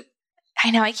eating soup.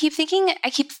 I know. I keep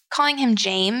calling him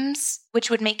James, which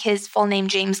would make his full name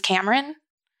James Cameron,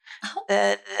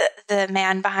 the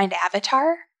man behind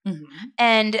Avatar. Mm-hmm.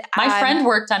 And my friend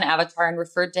worked on Avatar and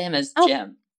referred to him as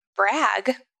Jim.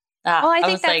 Brag. Well, I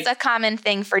think that's a common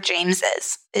thing for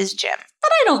Jameses, is Jim.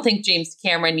 But I don't think James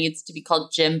Cameron needs to be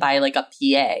called Jim by like a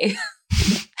PA.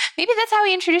 Maybe that's how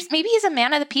he introduced. Maybe he's a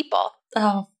man of the people.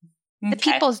 Oh, okay. The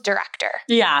people's director.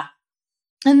 Yeah.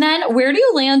 And then where do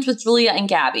you land with Julia and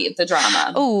Gabby, the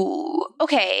drama? Oh,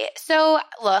 okay. So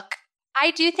look,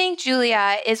 I do think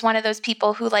Julia is one of those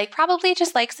people who like probably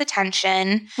just likes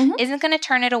attention, isn't going to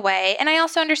turn it away. And I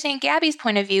also understand Gabby's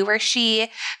point of view where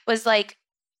she was like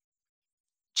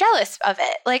jealous of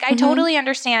it. Like I totally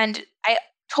understand. I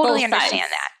totally understand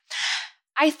that.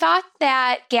 I thought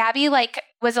that Gabby like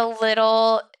was a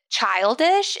little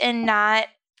childish and not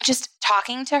just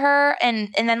talking to her. And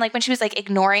then like when she was like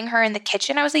ignoring her in the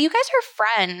kitchen, I was like, you guys are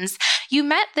friends. You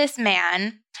met this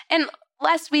man. And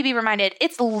lest we be reminded,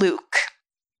 it's Luke.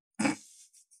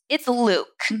 It's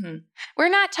Luke. Mm-hmm. We're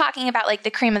not talking about like the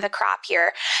cream of the crop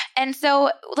here. And so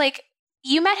like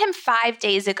you met him 5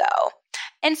 days ago.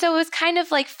 And so it was kind of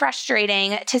like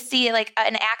frustrating to see like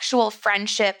an actual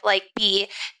friendship like be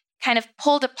kind of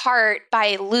pulled apart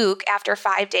by Luke after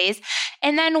 5 days.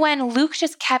 And then when Luke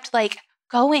just kept like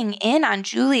going in on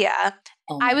Julia,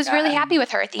 I was really happy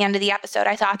with her at the end of the episode.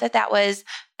 I thought that was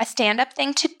a stand-up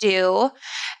thing to do.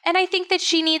 And I think that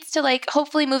she needs to like,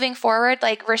 hopefully moving forward,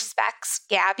 like respects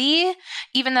Gabby,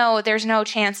 even though there's no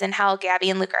chance in hell Gabby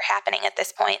and Luke are happening at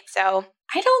this point. So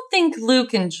I don't think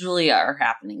Luke and Julia are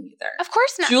happening either. Of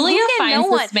course not. Julia finds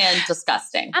this man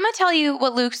disgusting. I'm going to tell you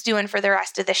what Luke's doing for the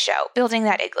rest of the show, building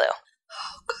that igloo.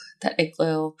 Oh, God. That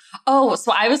igloo. Oh,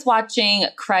 so I was watching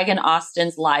Craig and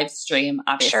Austin's live stream,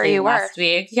 obviously, last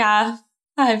week. Yeah,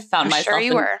 I found myself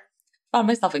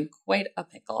in quite a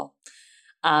pickle.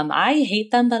 I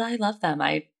hate them, but I love them.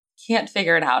 I can't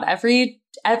figure it out. The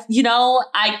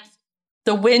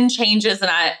wind changes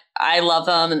and I love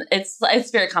them. And it's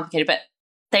very complicated, but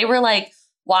they were like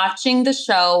watching the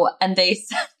show and they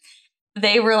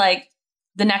were like,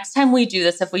 the next time we do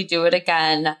this, if we do it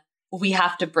again, we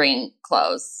have to bring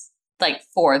clothes. Like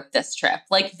for this trip,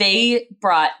 like they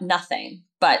brought nothing,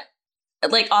 but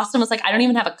like Austin was like, I don't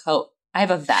even have a coat. I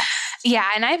have a vest. Yeah.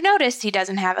 And I've noticed he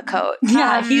doesn't have a coat.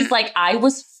 Yeah. He's like, I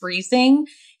was freezing.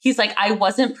 He's like, I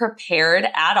wasn't prepared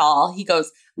at all. He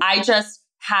goes, I just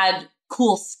had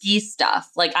cool ski stuff.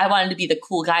 Like I wanted to be the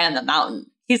cool guy on the mountain.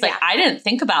 He's like, I didn't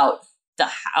think about the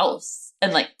house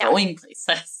and like going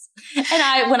places.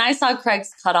 And when I saw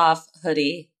Craig's cutoff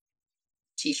hoodie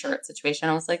t-shirt situation,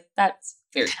 I was like, that's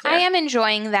very clear. I am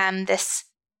enjoying them this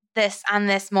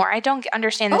more. I don't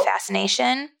understand the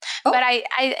fascination, but I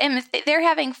am. They're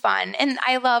having fun, and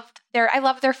I love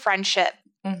their friendship.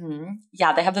 Mm-hmm.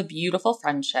 Yeah, they have a beautiful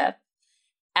friendship,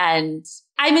 and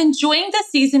I'm enjoying this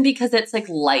season because it's like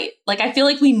light. Like I feel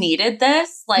like we needed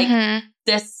this,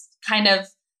 this kind of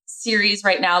series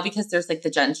right now because there's like the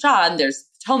Jen Shah and there's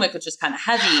Potomac, which is kind of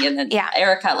heavy, and then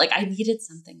Erica. Like I needed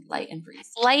something light and breezy,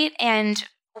 light and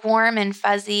warm and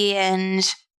fuzzy, and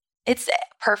it's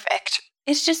perfect.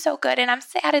 It's just so good. And I'm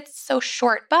sad it's so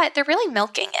short, but they're really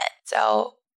milking it.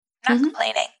 So I'm not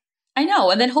complaining. I know.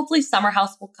 And then hopefully Summer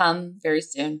House will come very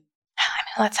soon.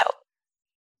 Let's hope.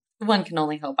 One can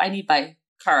only hope. I need my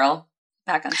Carl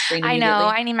back on screen I know.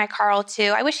 I need my Carl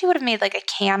too. I wish he would have made like a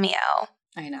cameo.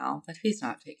 I know, but he's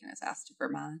not taking his ass to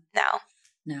Vermont.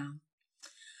 No.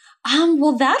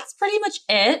 Well, that's pretty much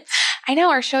it. I know.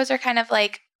 Our shows are kind of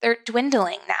like, they're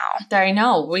dwindling now. I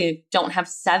know. We don't have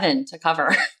 7 to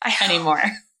cover anymore.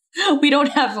 We don't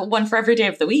have one for every day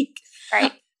of the week.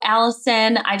 Right.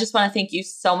 Allison, I just want to thank you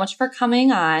so much for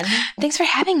coming on. Thanks for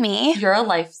having me. You're a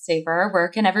lifesaver. Where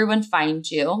can everyone find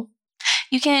you?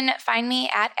 You can find me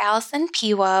at Allison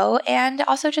Piwo and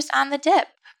also just on The Dip.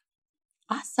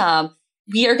 Awesome.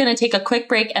 We are going to take a quick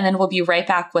break and then we'll be right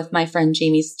back with my friend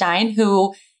Jamie Stein,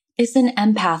 who is an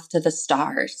empath to the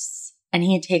stars. And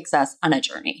he takes us on a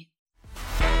journey.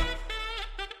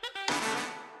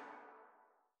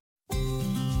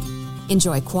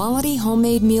 Enjoy quality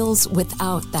homemade meals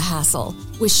without the hassle.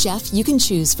 With Chef, you can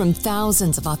choose from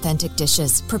thousands of authentic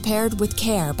dishes prepared with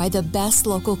care by the best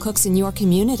local cooks in your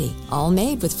community, all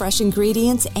made with fresh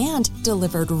ingredients and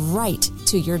delivered right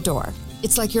to your door.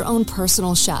 It's like your own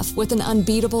personal chef with an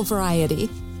unbeatable variety.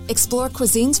 Explore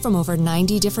cuisines from over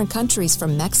 90 different countries,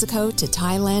 from Mexico to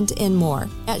Thailand and more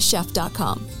at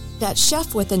chef.com. That's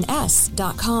chef with an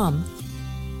S.com.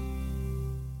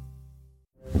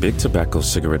 Big Tobacco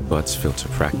cigarette butts filter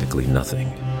practically nothing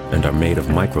and are made of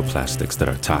microplastics that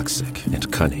are toxic and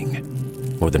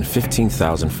cunning. More than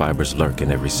 15,000 fibers lurk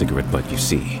in every cigarette butt you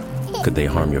see. Could they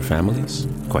harm your families?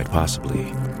 Quite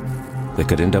possibly. They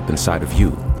could end up inside of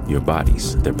you, your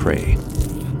bodies, their prey.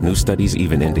 New studies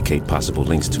even indicate possible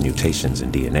links to mutations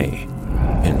in DNA.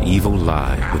 An evil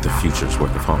lie with the future's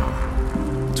worth of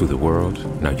harm. To the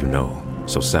world, now you know,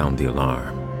 so sound the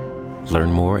alarm.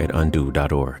 Learn more at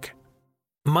undo.org.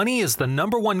 Money is the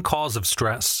number 1 cause of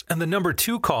stress and the number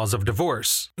 2 cause of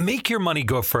divorce. Make your money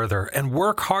go further and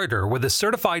work harder with a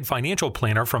certified financial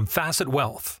planner from Facet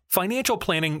Wealth. Financial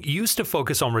planning used to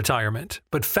focus on retirement,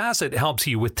 but Facet helps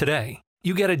you with today.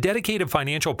 You get a dedicated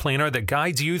financial planner that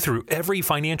guides you through every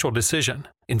financial decision.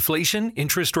 Inflation,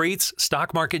 interest rates,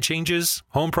 stock market changes,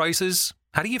 home prices.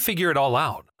 How do you figure it all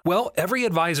out? Well, every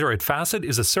advisor at Facet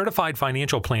is a certified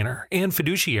financial planner and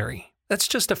fiduciary. That's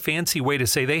just a fancy way to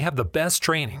say they have the best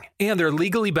training, and they're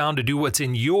legally bound to do what's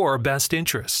in your best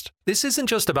interest. This isn't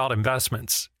just about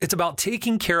investments. It's about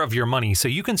taking care of your money so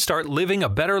you can start living a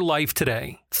better life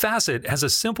today. Facet has a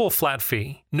simple flat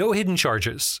fee, no hidden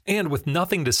charges, and with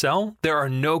nothing to sell, there are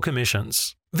no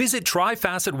commissions. Visit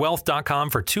tryfacetwealth.com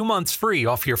for 2 months free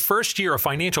off your first year of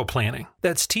financial planning.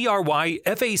 That's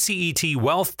TRYFACET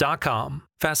wealth.com.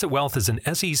 Facet Wealth is an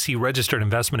SEC registered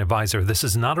investment advisor. This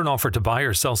is not an offer to buy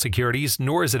or sell securities,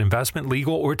 nor is it investment,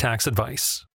 legal, or tax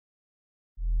advice.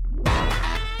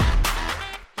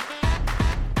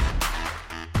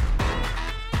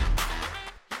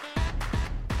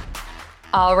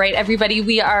 All right, everybody,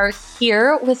 we are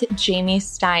here with Jamie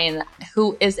Stein,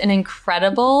 who is an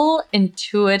incredible,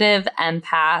 intuitive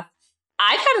empath.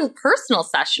 I had a personal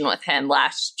session with him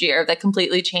last year that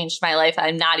completely changed my life.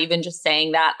 I'm not even just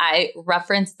saying that. I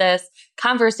referenced this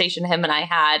conversation him and I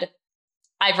had.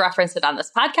 I've referenced it on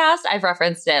this podcast. I've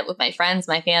referenced it with my friends,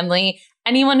 my family,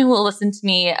 anyone who will listen to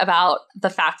me about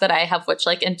the fact that I have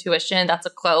witch-like intuition. That's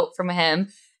a quote from him.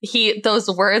 Those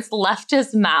words left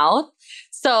his mouth.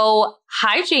 So,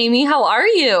 hi, Jamie. How are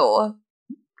you?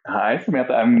 Hi,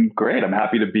 Samantha. I'm great. I'm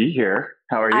happy to be here.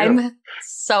 How are you? I'm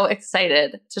so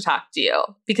excited to talk to you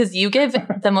because you give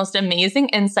the most amazing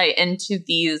insight into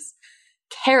these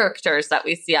characters that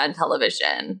we see on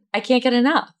television. I can't get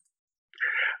enough.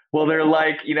 Well, they're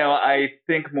like, I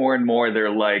think more and more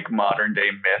they're like modern day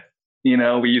myths.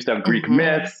 We used to have Greek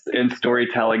myths, and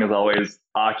storytelling has always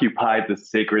occupied the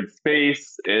sacred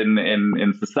space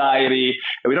in society.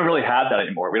 And we don't really have that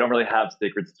anymore. We don't really have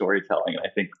sacred storytelling. And I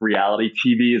think reality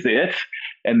TV is it.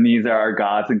 And these are our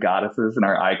gods and goddesses and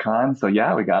our icons. So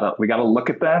yeah, we gotta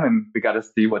look at them and we gotta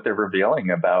see what they're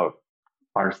revealing about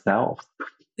ourselves.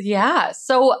 Yeah.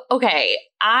 So, okay,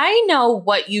 I know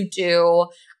what you do,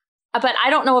 but I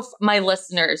don't know if my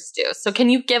listeners do. So can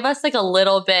you give us like a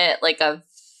little bit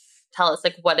tell us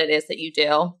like what it is that you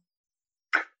do?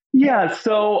 Yeah,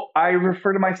 so I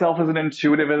refer to myself as an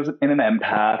intuitive and an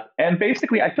empath. And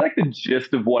basically, I feel like the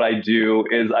gist of what I do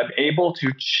is I'm able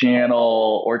to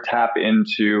channel or tap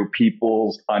into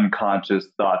people's unconscious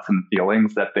thoughts and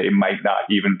feelings that they might not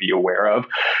even be aware of.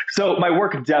 So my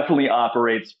work definitely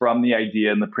operates from the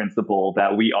idea and the principle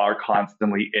that we are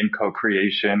constantly in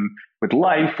co-creation with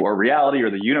life or reality or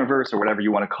the universe or whatever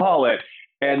you want to call it.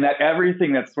 And that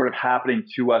everything that's sort of happening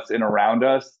to us and around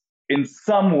us in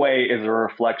some way is a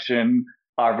reflection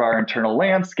of our internal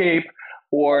landscape,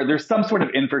 or there's some sort of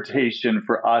invitation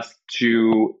for us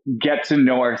to get to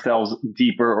know ourselves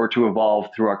deeper or to evolve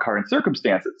through our current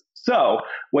circumstances. So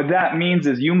what that means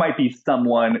is you might be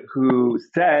someone who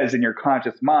says in your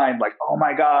conscious mind, like, oh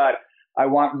my God, I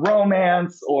want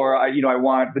romance, or I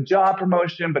want the job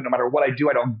promotion, but no matter what I do,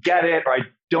 I don't get it, or I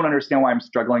don't understand why I'm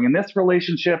struggling in this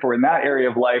relationship or in that area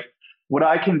of life. What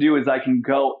I can do is I can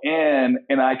go in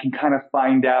and I can kind of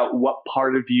find out what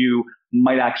part of you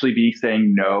might actually be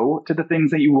saying no to the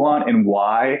things that you want and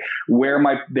why. Where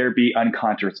might there be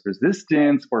unconscious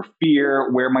resistance or fear?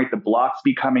 Where might the blocks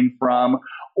be coming from?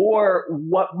 Or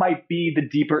what might be the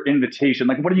deeper invitation?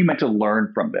 Like, what are you meant to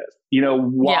learn from this?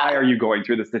 Why are you going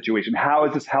through this situation? How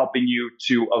is this helping you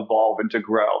to evolve and to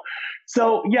grow?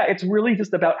 So yeah, it's really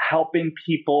just about helping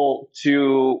people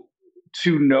to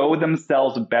know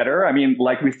themselves better. I mean,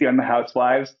 like we see on The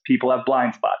Housewives, people have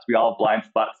blind spots. We all have blind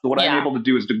spots. So what I'm able to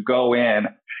do is to go in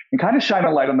and kind of shine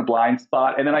a light on the blind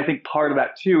spot. And then I think part of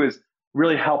that too is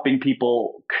really helping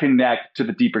people connect to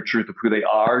the deeper truth of who they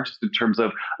are, just in terms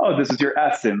of, oh, this is your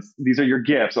essence. These are your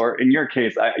gifts. Or in your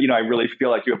case, I really feel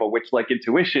like you have a witch-like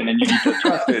intuition and you need to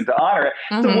trust it and to honor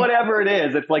it. So whatever it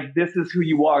is, it's like, this is who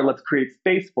you are. Let's create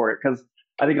space for it. Because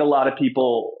I think a lot of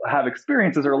people have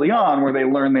experiences early on where they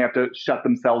learn they have to shut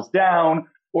themselves down,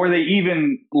 or they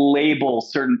even label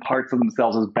certain parts of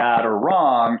themselves as bad or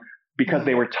wrong because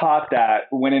they were taught that,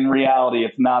 when in reality,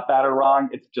 it's not bad or wrong.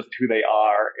 It's just who they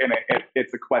are. And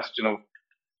it's a question of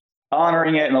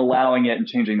honoring it and allowing it and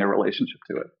changing their relationship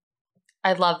to it.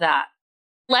 I love that.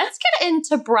 Let's get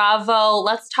into Bravo.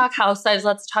 Let's talk Housewives.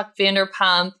 Let's talk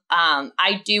Vanderpump.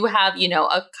 I do have,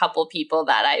 a couple people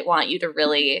that I want you to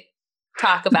really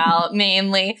talk about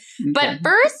mainly. Okay. But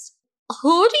first,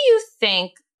 who do you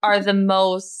think are the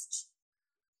most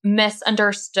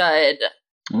misunderstood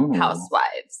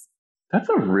housewives? That's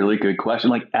a really good question.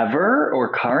 Like, ever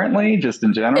or currently, just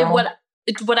in general?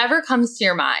 Whatever comes to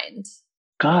your mind.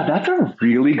 God, that's a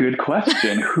really good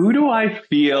question. Who do I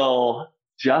feel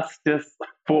justice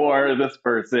for this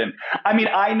person? I mean,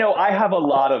 I know I have a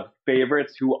lot of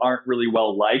favorites who aren't really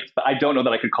well liked, but I don't know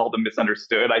that I could call them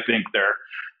misunderstood. I think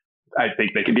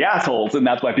they can be assholes, and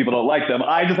that's why people don't like them.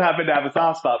 I just happen to have a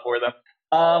soft spot for them.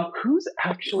 Who's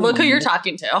actually... Look who you're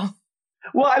talking to.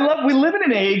 Well, we live in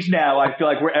an age now, I feel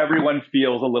like, where everyone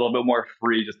feels a little bit more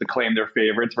free just to claim their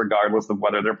favorites, regardless of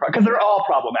whether they're... Because they're all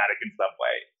problematic in some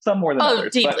way. Some more than others. Oh,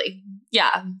 deeply.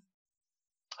 Yeah.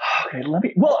 Okay, look,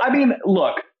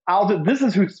 this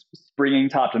is who's springing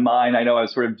top to mind. I know I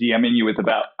was sort of DMing you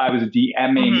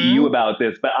you about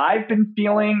this, but I've been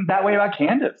feeling that way about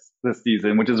Candace this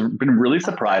season, which has been really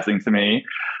surprising to me,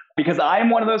 because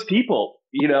I'm one of those people.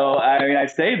 I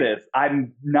say this,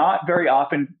 I'm not very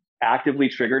often actively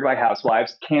triggered by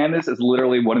housewives. Candace is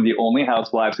literally one of the only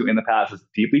housewives who in the past has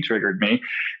deeply triggered me.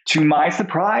 To my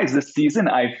surprise, this season,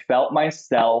 I felt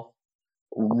myself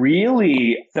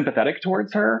really sympathetic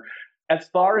towards her. As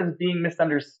far as being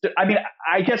misunderstood, I mean,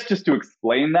 I guess just to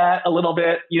explain that a little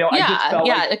bit, I just felt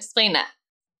like explain that.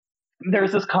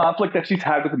 There's this conflict that she's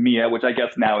had with Mia, which I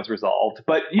guess now is resolved.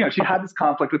 But, she had this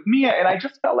conflict with Mia, and I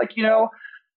just felt like,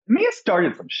 Mia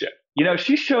started some shit.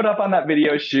 She showed up on that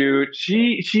video shoot.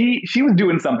 She was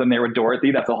doing something there with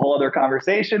Dorothy. That's a whole other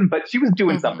conversation, but she was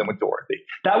doing something with Dorothy.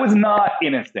 That was not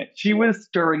innocent. She was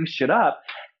stirring shit up.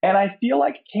 And I feel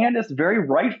like Candace very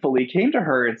rightfully came to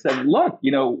her and said, look,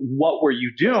 what were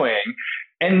you doing?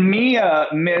 And Mia,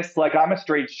 I'm a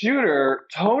straight shooter,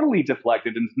 totally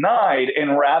deflected and denied.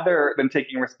 And rather than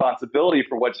taking responsibility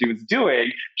for what she was doing,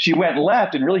 she went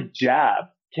left and really jabbed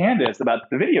Candace about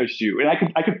the video shoot. And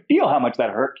I could feel how much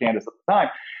that hurt Candace at the time.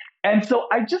 And so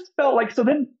I just felt like, so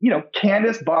then,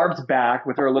 Candace barbs back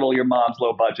with her little, your mom's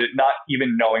low budget, not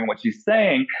even knowing what she's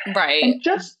saying. Right. And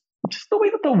just the way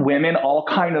that the women all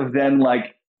kind of then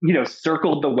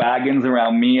circled the wagons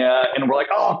around Mia and were like,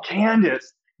 oh,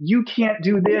 Candace, you can't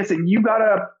do this, and you got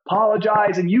to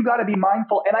apologize, and you got to be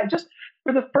mindful. And I just,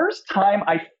 for the first time,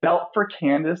 I felt for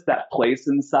Candace that place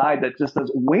inside that just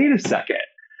says, wait a second.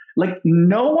 Like,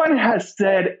 no one has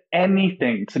said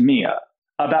anything to Mia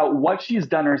about what she's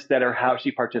done or said or how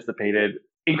she participated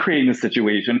in creating this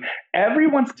situation.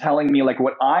 Everyone's telling me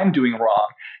what I'm doing wrong.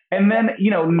 And then,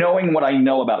 knowing what I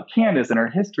know about Candace and her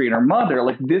history and her mother,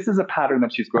 this is a pattern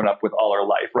that she's grown up with all her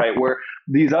life, right? Where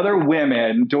these other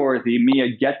women, Dorothy,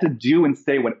 Mia, get to do and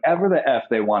say whatever the F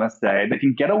they want to say. They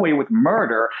can get away with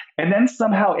murder. And then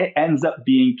somehow it ends up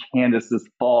being Candace's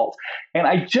fault. And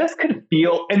I just could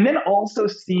feel, and then also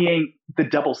seeing the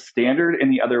double standard in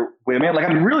the other women.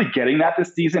 I'm really getting that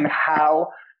this season, how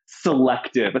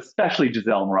selective, especially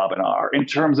Giselle and Robin are, in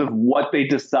terms of what they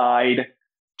decide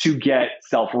to get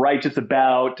self-righteous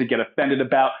about, to get offended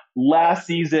about. Last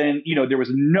season, there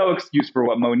was no excuse for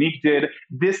what Monique did.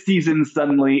 This season,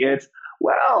 suddenly it's,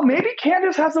 well, maybe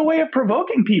Candace has a way of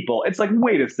provoking people. It's like,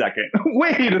 wait a second.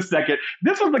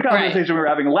 This was the conversation we were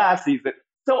having last season.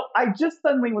 So I just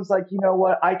suddenly was like, you know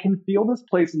what? I can feel this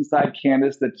place inside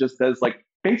Candace that just says, like,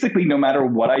 basically, no matter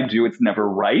what I do, it's never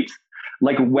right.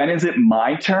 Like, when is it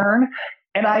my turn?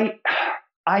 And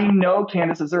I know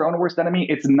Candace is her own worst enemy.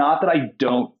 It's not that I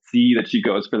don't see that she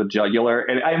goes for the jugular.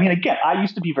 And I mean, again, I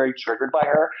used to be very triggered by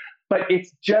her, but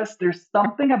it's just, there's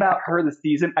something about her this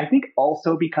season. I think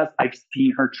also because I've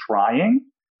seen her trying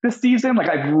this season. Like,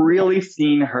 I've really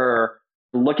seen her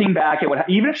looking back at what,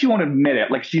 even if she won't admit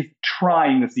it, like, she's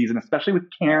trying this season, especially with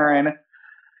Karen.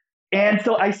 And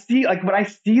so I see, like, when I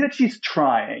see that she's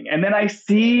trying, and then I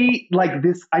see, like,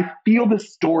 this, I feel the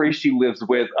story she lives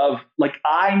with of, like,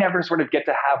 I never sort of get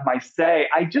to have my say.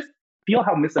 I just feel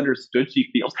how misunderstood she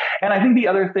feels. And I think the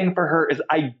other thing for her is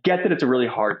I get that it's really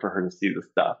hard for her to see this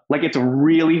stuff. Like, it's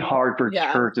really hard for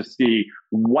her to see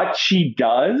what she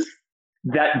does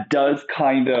that does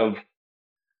kind of,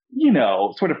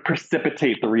 sort of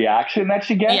precipitate the reaction that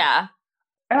she gets. Yeah.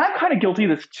 And I'm kind of guilty of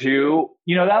this too.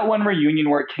 That one reunion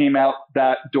where it came out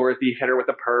that Dorothy hit her with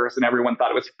a purse and everyone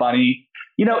thought it was funny.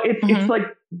 It's like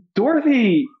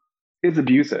Dorothy is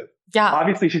abusive. Yeah.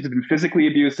 Obviously, she's been physically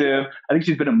abusive. I think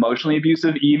she's been emotionally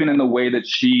abusive, even in the way that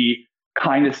she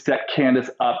kind of set Candace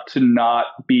up to not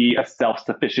be a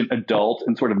self-sufficient adult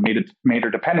and sort of made her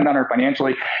dependent on her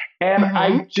financially. And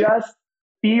I just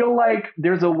feel like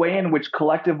there's a way in which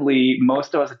collectively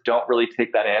most of us don't really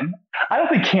take that in. I don't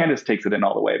think Candace takes it in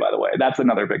all the way, by the way. That's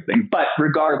another big thing. But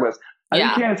regardless, I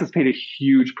think Candace has paid a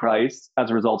huge price as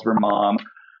a result of her mom.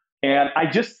 And I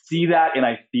just see that and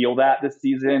I feel that this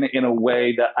season in a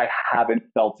way that I haven't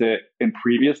felt it in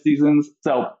previous seasons.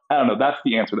 So I don't know. That's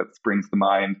the answer that springs to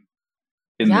mind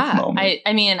in this moment.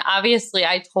 I mean, obviously,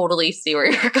 I totally see where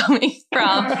you're coming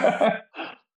from.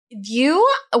 You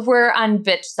were on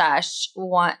Bitch Sesh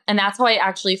one, and that's how I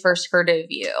actually first heard of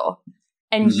you.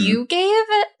 And you gave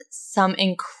some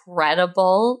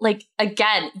incredible, like,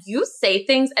 again, you say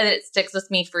things and it sticks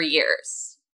with me for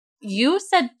years. You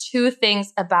said two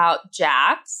things about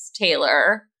Jax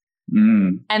Taylor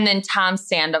and then Tom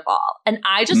Sandoval. And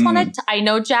I just wanted to, I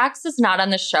know Jax is not on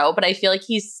the show, but I feel like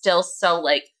he's still so,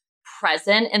 like,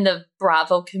 present in the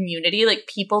Bravo community. Like,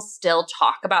 people still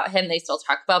talk about him. They still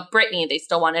talk about Brittany. They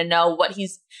still want to know what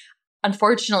he's,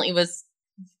 unfortunately, was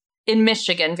in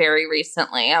Michigan very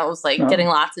recently. I was like getting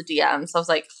lots of DMs. I was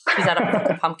like, he's at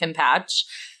a pumpkin patch.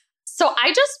 So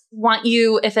I just want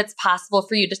you, if it's possible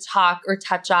for you to talk or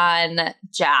touch on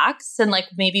Jax and, like,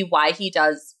 maybe why he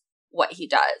does what he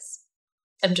does.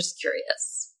 I'm just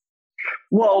curious.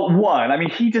 Well, one, I mean,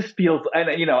 he just feels, and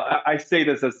I say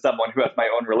this as someone who has my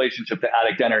own relationship to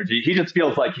addict energy. He just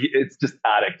feels like it's just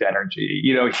addict energy.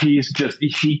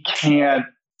 He can't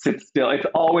sit still. It's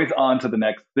always on to the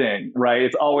next thing, right?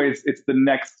 It's the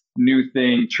next new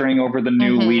thing, turning over the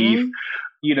new leaf.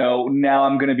 Now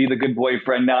I'm going to be the good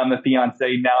boyfriend. Now I'm the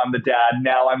fiance. Now I'm the dad.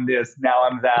 Now I'm this. Now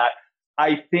I'm that.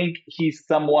 I think he's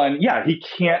someone, he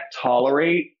can't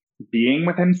tolerate being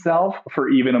with himself for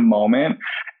even a moment.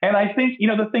 And I think,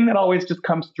 the thing that always just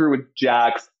comes through with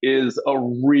Jax is a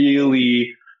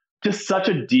really just such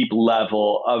a deep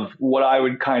level of what I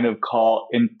would kind of call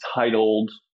entitled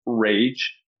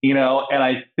rage, and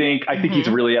I think he's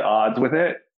really at odds with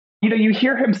it. You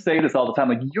hear him say this all the time,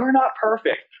 like, you're not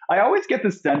perfect. I always get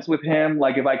the sense with him,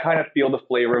 like, if I kind of feel the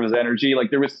flavor of his energy,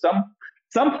 like there was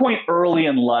some point early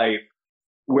in life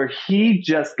where he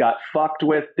just got fucked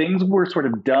with. Things were sort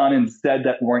of done and said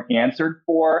that weren't answered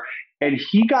for, and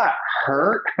he got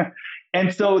hurt.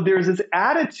 And so there's this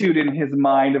attitude in his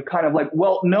mind of kind of like,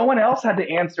 well, no one else had to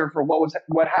answer for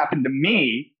what happened to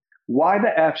me. Why the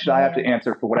F should I have to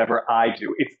answer for whatever I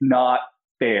do? It's not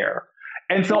fair.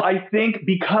 And so I think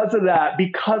because of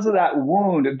that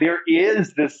wound, there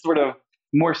is this sort of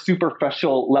more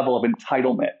superficial level of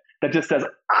entitlement that just says,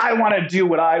 I want to do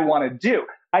what I want to do.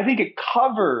 I think it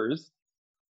covers,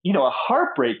 a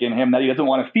heartbreak in him that he doesn't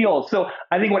want to feel. So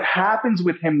I think what happens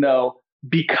with him, though,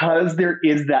 because there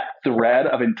is that thread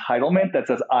of entitlement that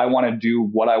says, I want to do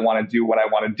what I want to do when I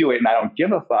want to do it, and I don't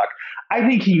give a fuck. I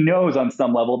think he knows on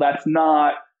some level that's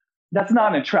not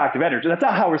an attractive energy. That's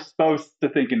not how we're supposed to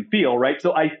think and feel, right?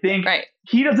 So I think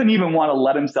he doesn't even want to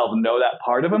let himself know that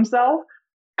part of himself,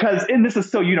 and this is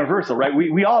so universal, right?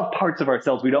 We all have parts of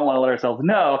ourselves we don't want to let ourselves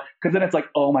know, because then it's like,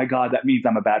 oh my God, that means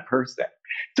I'm a bad person.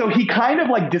 So he kind of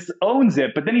like disowns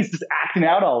it, but then he's just acting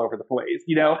out all over the place,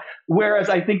 you know? Whereas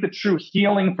I think the true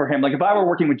healing for him, like if I were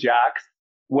working with Jax,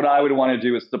 what I would want to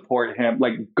do is support him,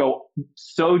 like go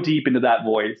so deep into that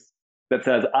voice that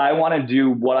says, I want to do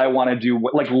what I want to do.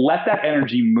 Like let that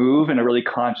energy move in a really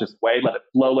conscious way, let it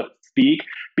flow, let it speak.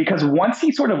 Because once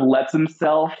he sort of lets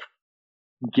himself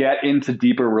get into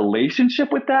deeper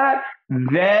relationship with that,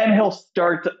 then he'll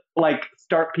start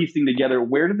piecing together,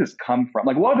 where did this come from?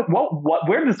 Like where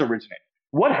did this originate?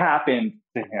 What happened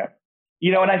to him?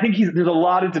 You know, and I think there's a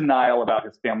lot of denial about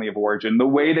his family of origin, the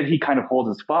way that he kind of holds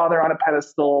his father on a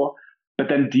pedestal, but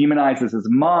then demonizes his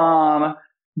mom.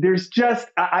 There's just,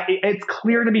 it's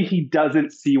clear to me he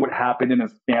doesn't see what happened in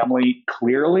his family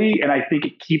clearly. And I think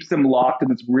it keeps him locked in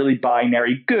this really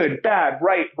binary, good, bad,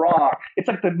 right, wrong. It's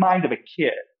like the mind of a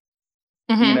kid,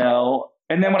 you know?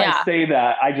 And then when I say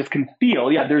that, I just can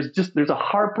feel, there's a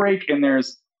heartbreak and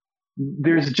there's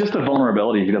just a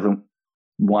vulnerability he doesn't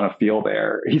want to feel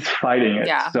there. He's fighting it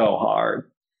so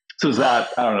hard. So is that,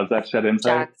 I don't know, does that shed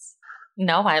insight?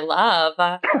 No, I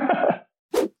love.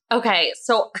 Okay,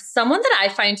 so someone that I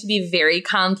find to be very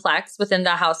complex within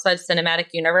the Housewives cinematic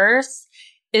universe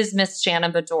is Miss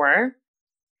Shannon Beador.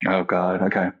 Oh, God.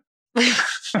 Okay.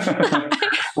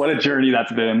 What a journey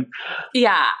that's been.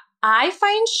 Yeah. I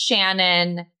find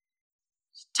Shannon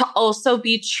to also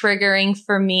be triggering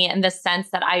for me in the sense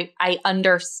that I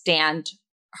understand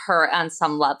her on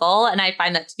some level. And I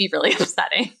find that to be really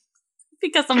upsetting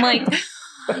because I'm like,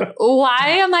 why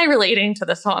am I relating to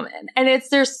this woman? And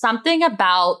there's something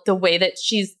about the way that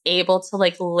she's able to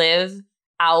like live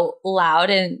out loud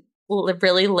and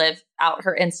really live out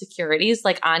her insecurities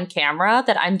like on camera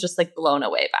that I'm just like blown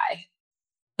away by.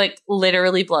 Like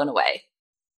literally blown away.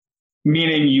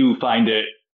 Meaning you find it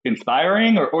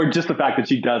inspiring or just the fact that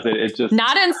she does it? It's just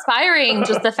not inspiring,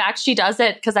 just the fact she does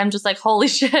it, because I'm just like, holy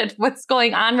shit, what's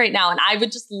going on right now? And I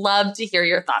would just love to hear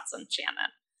your thoughts on Shannon.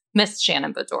 Miss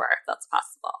Shannon Beador, if that's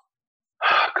possible.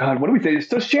 God, what do we say?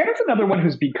 So Shannon's another one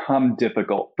who's become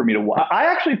difficult for me to watch. I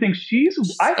actually think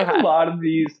I think a lot of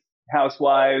these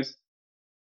housewives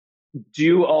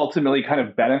do ultimately kind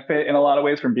of benefit in a lot of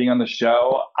ways from being on the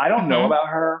show. I don't know about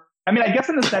her. I mean, I guess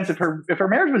in the sense if her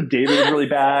marriage with David was really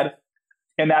bad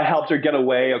and that helped her get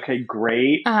away, okay,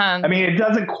 great. I mean, it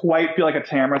doesn't quite feel like a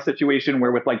Tamra situation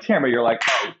where with like Tamra, you're like,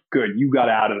 oh, good, you got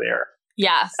out of there.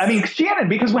 Yes. I mean, Shannon,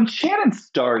 because when Shannon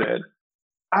started,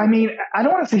 I mean, I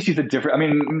don't want to say she's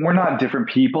we're not different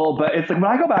people, but it's like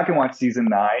when I go back and watch season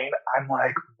 9, I'm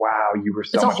like, wow, you were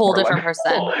so it's a much whole more different like,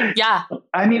 person. oh. Yeah.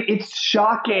 I mean, it's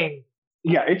shocking.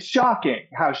 Yeah, it's shocking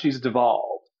how she's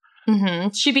devolved. Mm-hmm.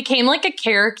 She became like a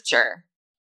caricature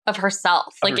of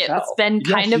herself. It's been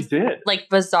kind of like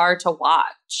bizarre to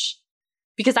watch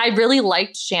because I really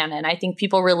liked Shannon. I think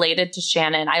people related to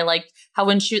Shannon. I liked how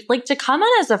when she like to come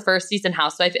on as a first season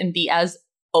housewife and be as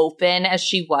open as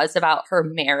she was about her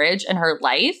marriage and her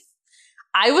life.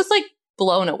 I was like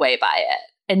blown away by it.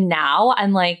 And now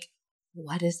I'm like,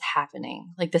 what is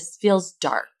happening? Like this feels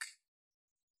dark.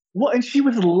 Well, and she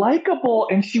was likable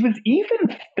and she was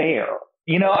even fair.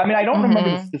 You know, I mean, I don't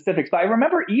remember the specifics, but I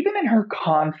remember even in her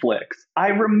conflicts, I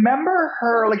remember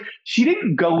her, like, she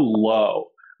didn't go low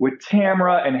with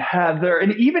Tamra and Heather.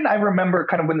 And even I remember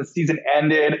kind of when the season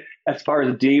ended, as far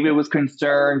as David was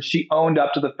concerned, she owned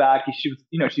up to the fact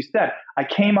she said, I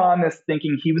came on this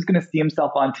thinking he was going to see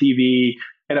himself on TV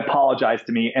and apologize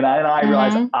to me. And I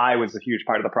realized I was a huge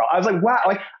part of the problem. I was like, wow,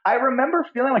 like, I remember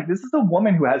feeling like this is a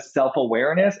woman who has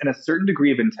self-awareness and a certain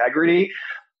degree of integrity.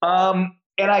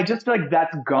 And I just feel like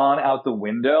that's gone out the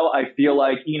window. I feel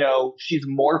like, she's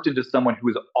morphed into someone who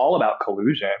is all about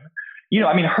collusion.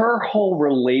 I mean, her whole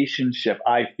relationship,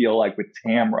 I feel like with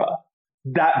Tamra,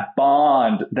 that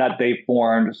bond that they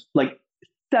formed, like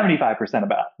 75%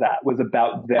 about that was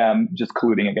about them just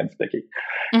colluding against Vicki.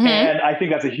 And I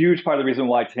think that's a huge part of the reason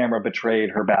why Tamra betrayed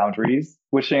her boundaries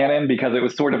with Shannon, because it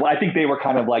was sort of, I think they were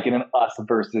kind of like in an us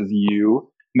versus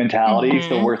you mentality.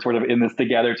 So we're sort of in this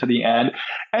together to the end.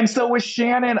 And so with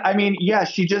Shannon, I mean, yeah,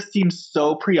 she just seems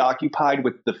so preoccupied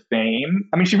with the fame.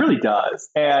 I mean, she really does.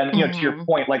 And, to your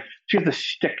point, like she has a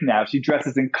shtick now. She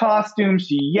dresses in costumes.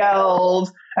 She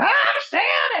yells, I'm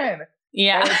Shannon.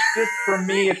 Yeah. And it's just, for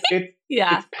me,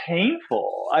 it's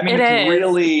painful. I mean,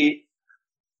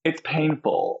 it's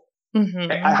painful.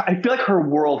 I feel like her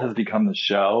world has become the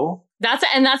show. That's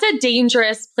a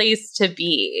dangerous place to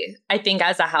be, I think,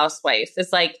 as a housewife.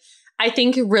 It's like, I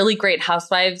think really great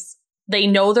housewives, they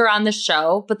know they're on the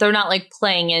show, but they're not like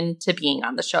playing into being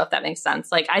on the show, if that makes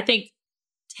sense. Like, I think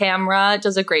Tamra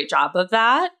does a great job of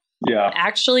that. Yeah.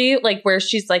 Actually, like where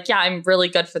she's like, yeah, I'm really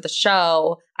good for the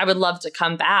show. I would love to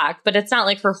come back. But it's not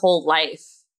like her whole life.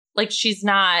 Like she's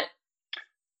not,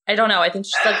 I don't know. I think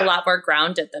she's like a lot more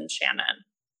grounded than Shannon.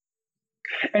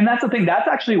 And that's the thing. That's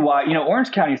actually why,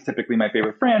 Orange County is typically my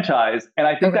favorite franchise. And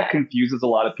I think that confuses a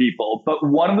lot of people. But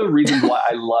one of the reasons why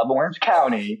I love Orange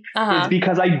County is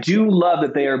because I do love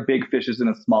that they are big fishes in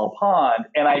a small pond.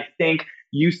 And I think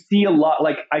you see a lot,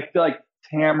 like, I feel like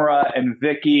Tamara and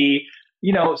Vicky,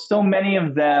 so many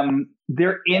of them,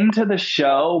 they're into the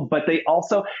show, but they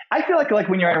also, I feel like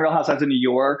when you're in Real Housewives of New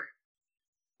York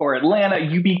or Atlanta,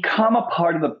 you become a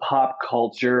part of the pop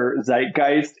culture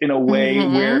zeitgeist in a way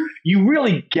where you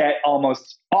really get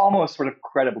almost sort of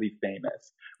credibly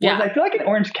famous. Whereas I feel like in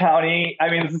Orange County, I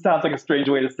mean, this sounds like a strange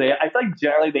way to say it. I feel like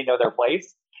generally they know their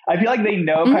place. I feel like they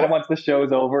know kind of once the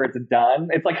show's over, it's done.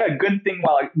 It's like a good thing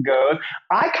while it goes.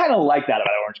 I kind of like that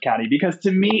about Orange County because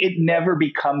to me, it never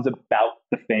becomes about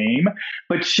the fame.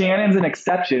 But Shannon's an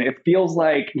exception. It feels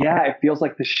like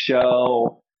the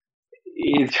show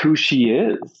is who she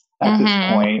is at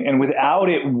this point. And without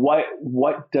it,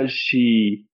 what does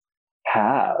she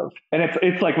have? And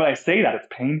it's like when I say that, it's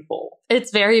painful. It's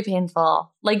very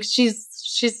painful. Like she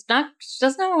doesn't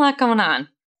have a lot going on.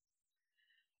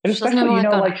 And especially,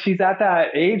 like she's at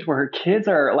that age where her kids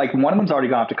are like, one of them's already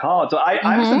gone off to college. So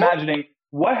I'm just imagining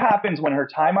what happens when her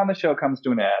time on the show comes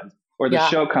to an end or the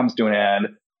show comes to an end.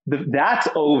 That's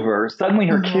over. Suddenly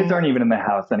her kids aren't even in the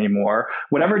house anymore.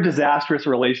 Whatever disastrous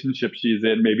relationship she's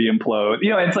in maybe implode.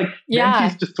 It's like, then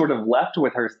she's just sort of left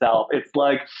with herself. It's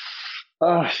like,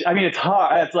 I mean, it's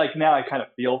hard. It's like, now I kind of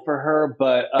feel for her,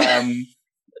 but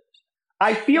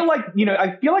I feel like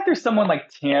there's someone like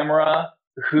Tamara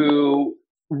who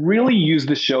really used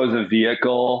the show as a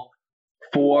vehicle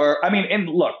and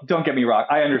look, don't get me wrong.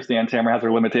 I understand Tamara has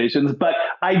her limitations, but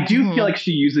I do feel like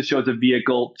she used the show as a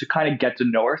vehicle to kind of get to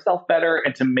know herself better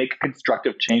and to make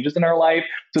constructive changes in her life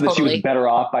so that she was better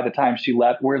off by the time she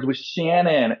left. Whereas with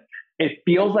Shannon, it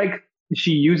feels like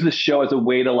she used the show as a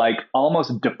way to like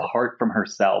almost depart from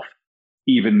herself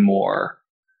even more.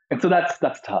 And so that's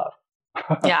tough.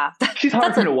 Yeah. She's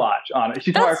hard for me to watch, honestly.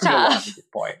 She's hard for me to watch at this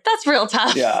point. That's real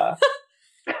tough. Yeah.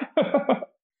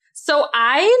 So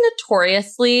I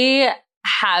notoriously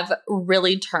have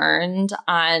really turned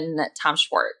on Tom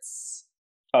Schwartz.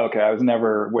 Okay, I was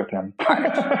never with him.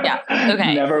 Yeah,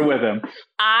 okay. Never with him.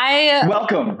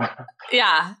 Welcome.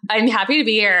 Yeah, I'm happy to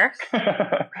be here.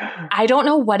 I don't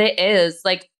know what it is.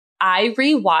 Like, I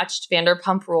rewatched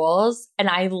Vanderpump Rules and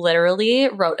I literally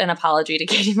wrote an apology to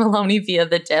Katie Maloney via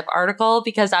the Dip article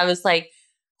because I was like,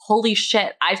 holy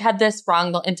shit, I've had this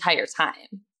wrong the entire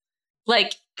time.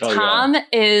 Like, Tom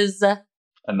is a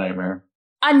nightmare.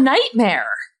 A nightmare.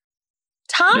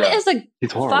 Tom is a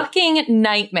fucking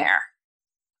nightmare.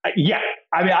 Yeah.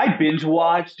 I mean, I binge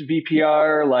watched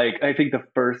VPR, like, I think the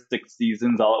first 6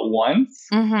 seasons all at once.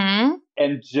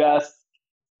 And just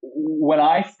when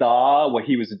I saw what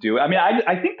he was doing, I mean,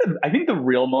 I think the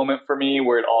real moment for me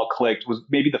where it all clicked was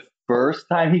maybe the first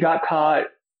time he got caught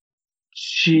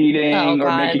cheating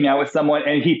or making out with someone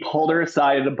and he pulled her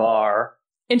aside at a bar.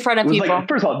 In front of people. Like,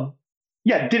 first of all,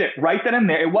 did it right then and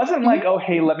there. It wasn't like, oh,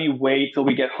 hey, let me wait till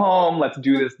we get home. Let's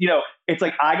do this. It's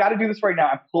like, I got to do this right now.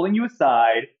 I'm pulling you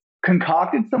aside,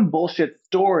 concocted some bullshit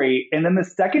story. And then the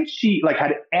second she like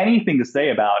had anything to say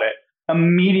about it,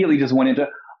 immediately just went into,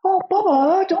 oh,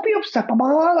 Bubba, don't be upset,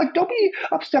 Bubba. Like, don't be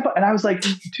upset. And I was like,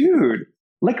 dude,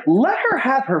 like, let her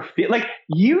have her feel. Like,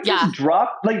 you just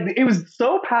dropped, like, it was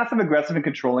so passive aggressive and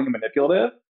controlling and manipulative.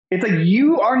 It's like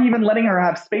you aren't even letting her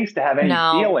have space to have any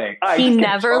feeling. He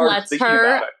never lets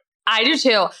her. I do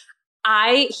too.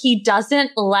 He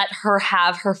doesn't let her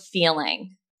have her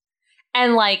feeling.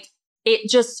 And like, it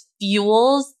just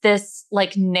fuels this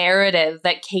like narrative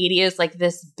that Katie is like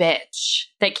this bitch,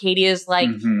 that Katie is like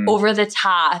over the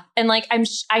top. And like,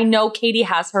 I know Katie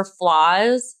has her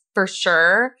flaws for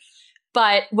sure.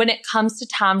 But when it comes to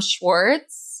Tom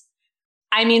Schwartz,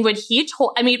 but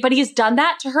he's done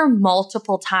that to her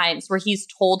multiple times where he's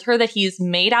told her that he's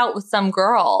made out with some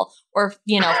girl or,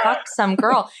 fucked some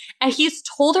girl. And he's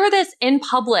told her this in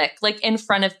public, like in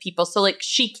front of people. So like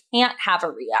she can't have a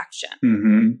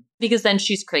reaction because then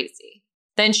she's crazy.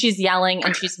 Then she's yelling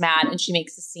and she's mad and she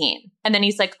makes a scene. And then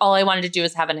he's like, all I wanted to do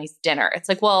is have a nice dinner. It's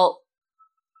like, well,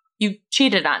 you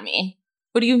cheated on me.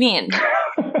 What do you mean?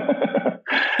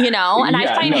 And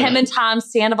I find him and Tom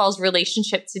Sandoval's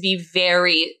relationship to be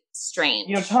very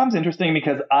strange. Tom's interesting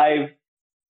because I've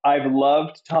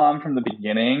loved Tom from the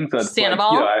beginning. So it's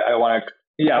Sandoval? Like,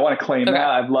 I want to claim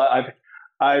that.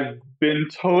 I've been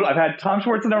told I've had Tom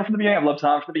Schwartz from the beginning. I've loved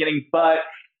Tom from the beginning, but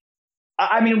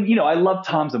I mean, you know, I love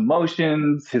Tom's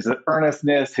emotions, his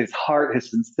earnestness, his heart, his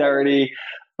sincerity.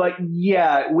 But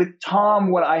yeah, with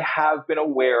Tom, what I have been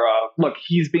aware of, look,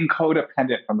 he's been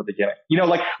codependent from the beginning. You know,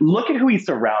 like, look at who he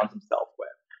surrounds himself with.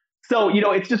 So, you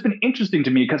know, it's just been interesting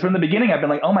to me because from the beginning, I've been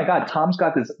like, oh my God, Tom's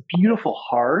got this beautiful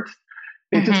heart.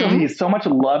 It's just he has so much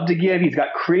love to give. He's got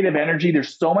creative energy.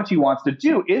 There's so much he wants to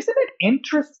do. Isn't it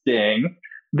interesting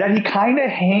that he kind of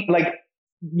like,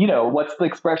 you know, what's the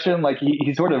expression? Like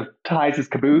he sort of ties his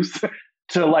caboose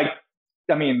to like,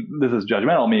 I mean, this is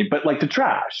judgmental of me, but like to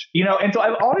trash, you know? And so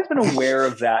I've always been aware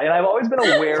of that. And I've always been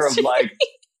aware of like,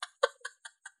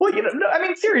 well, you know, no, I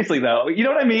mean, seriously though, you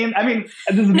know what I mean? I mean,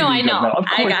 this is no, I know. Of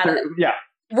course, I got it. Yeah.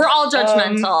 We're all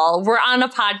judgmental. We're on a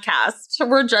podcast.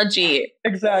 We're judgy.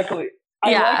 Exactly.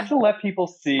 I like to let people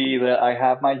see that I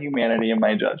have my humanity and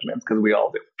my judgments because we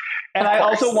all do. And I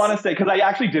also want to say, because I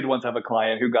actually did once have a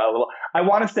client who got a little, I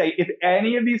want to say, if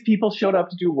any of these people showed up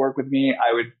to do work with me,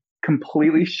 I would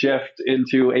completely shift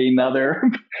into another.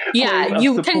 Yeah,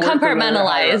 you can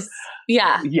compartmentalize.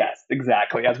 Yeah. Yes,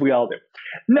 exactly, as we all do.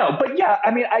 No, but yeah, I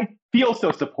mean, I feel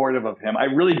so supportive of him. I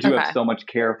really do have so much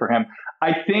care for him.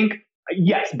 I think,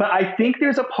 yes, but I think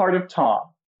there's a part of Tom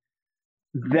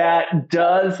that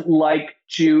does like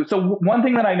to, so one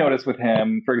thing that I noticed with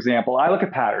him, for example, I look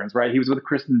at patterns, right? He was with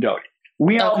Kristen Doute.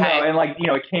 We all know, and like, you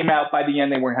know, it came out by the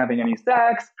end, they weren't having any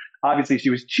sex. Obviously, she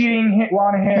was cheating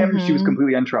on him. She was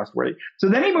completely untrustworthy. So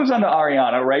then he moves on to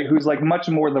Ariana, right? Who's like much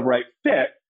more the right fit.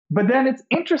 But then it's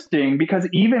interesting because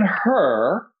even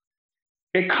her,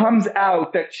 it comes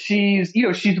out that she's, you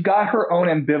know, she's got her own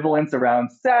ambivalence around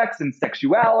sex and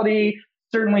sexuality.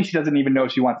 Certainly, she doesn't even know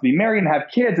if she wants to be married and have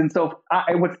kids. And so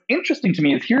what's interesting to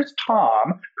me is here's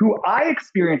Tom, who I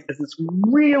experience as this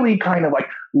really kind of like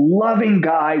loving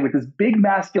guy with this big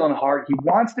masculine heart. He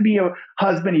wants to be a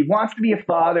husband. He wants to be a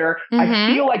father.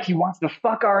 I feel like he wants to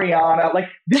fuck Ariana. Like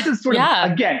this is sort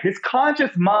of, again, his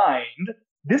conscious mind.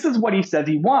 This is what he says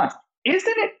he wants.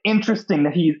 Isn't it interesting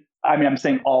that I mean, I'm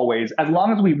saying always, as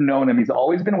long as we've known him, he's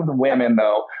always been with women,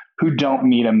 though, who don't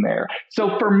meet him there.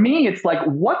 So for me, it's like,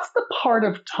 what's the part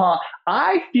of Tom?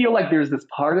 I feel like there's this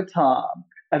part of Tom,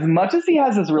 as much as he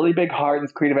has this really big heart and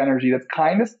this creative energy, that's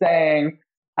kind of saying,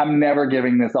 I'm never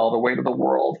giving this all the way to the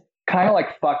world. Kind of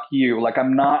like, fuck you. Like,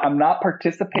 I'm not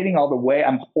participating all the way.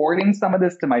 I'm hoarding some of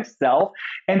this to myself.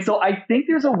 And so I think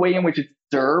there's a way in which it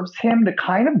serves him to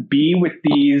kind of be with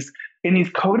in these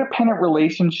codependent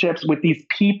relationships with these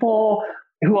people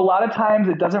who a lot of times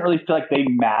it doesn't really feel like they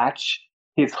match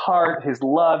his heart, his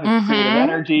love, his creative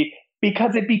energy,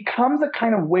 because it becomes a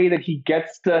kind of way that he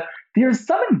gets to, there's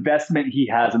some investment he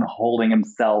has in holding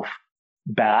himself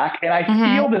back. And I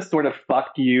feel this sort of fuck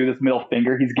you, this middle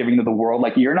finger he's giving to the world,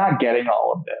 like you're not getting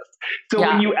all of this. So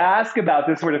when you ask about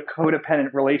this sort of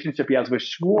codependent relationship he has with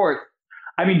Schwartz,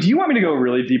 I mean, do you want me to go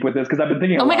really deep with this? Because I've been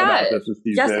thinking a lot about this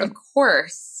season. Yes, of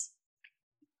course.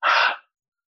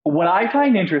 What I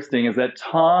find interesting is that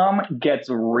Tom gets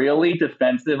really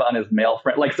defensive on his male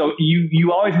friend. Like, so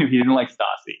you always knew he didn't like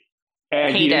Stassi.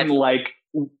 And he didn't like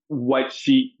what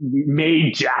she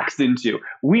made Jax into.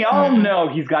 We all know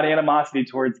he's got animosity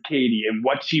towards Katie and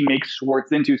what she makes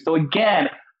Schwartz into. So again,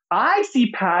 I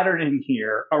see pattern in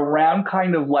here around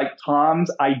kind of like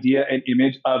Tom's idea and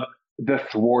image of the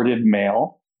thwarted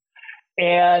male.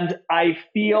 And I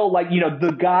feel like, you know,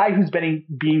 the guy who's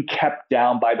being kept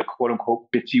down by the quote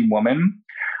unquote bitchy woman.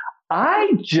 I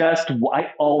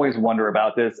always wonder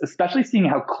about this, especially seeing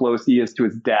how close he is to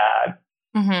his dad.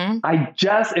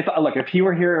 If he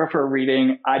were here for a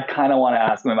reading, I'd kind of want to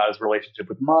ask him about his relationship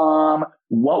with mom.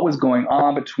 What was going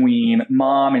on between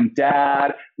mom and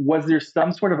dad? Was there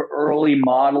some sort of early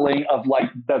modeling of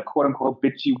like the quote unquote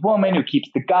bitchy woman who keeps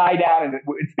the guy down and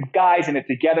it's the guys in it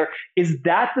together? Is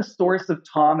that the source of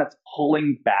Tom that's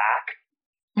pulling back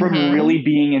from really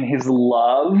being in his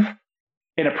love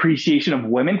and appreciation of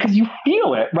women? Because you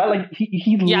feel it, right? Like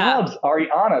he loves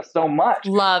Ariana so much.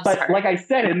 But her. Like I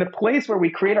said, in the place where we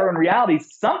create our own realities,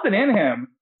 something in him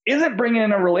isn't bringing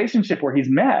in a relationship where he's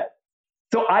met.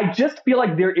 So I just feel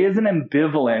like there is an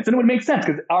ambivalence, and it would make sense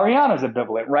because Ariana's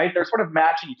ambivalent, right? They're sort of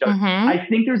matching each other. I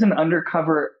think there's an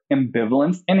undercover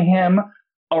ambivalence in him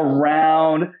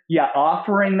around,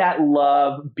 offering that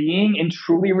love, being in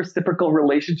truly reciprocal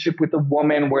relationship with a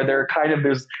woman where they're kind of,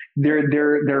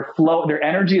 their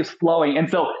energy is flowing. And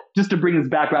so just to bring this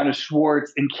background to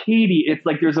Schwartz and Katie, it's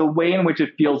like there's a way in which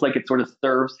it feels like it sort of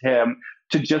serves him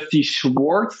to just see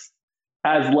Schwartz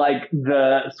as like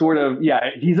the sort of,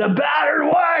 he's a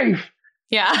battered wife.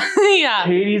 Yeah.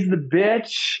 Katie's the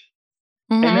bitch.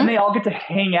 And then they all get to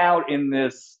hang out in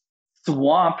this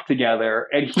swamp together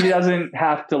and he doesn't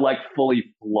have to like fully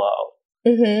flow.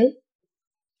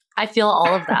 I feel all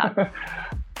of that.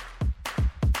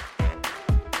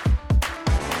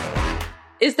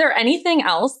 Is there anything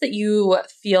else that you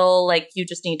feel like you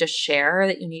just need to share,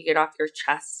 that you need to get off your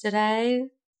chest today?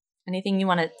 Anything you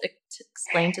want to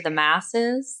explain to the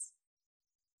masses?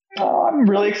 Oh, I'm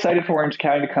really excited for Orange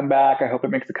County to come back. I hope it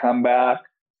makes a comeback.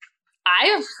 I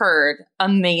have heard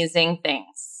amazing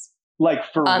things. Like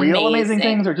for real amazing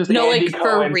things, or just Andy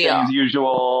Cohen for real as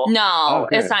usual? No,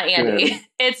 it's not Andy. Good.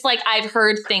 It's like I've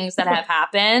heard things that have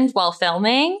happened while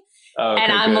filming.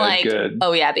 And I'm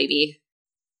oh yeah, baby.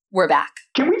 We're back.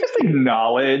 Can we just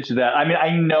acknowledge that? I mean,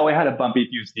 I know it had a bumpy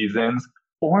few seasons.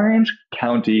 Orange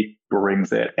County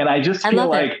brings it. And I just feel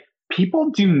like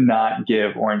people do not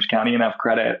give Orange County enough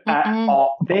credit at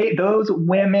all. Those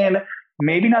women,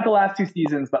 maybe not the last 2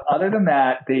 seasons, but other than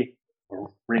that, they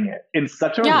bring it in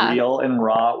such a real and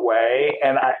raw way.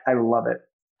 And I love it.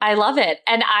 I love it.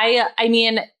 And I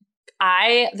mean,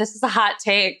 this is a hot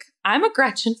take. I'm a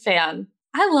Gretchen fan.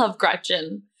 I love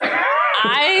Gretchen.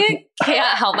 I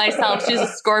can't help myself. She's a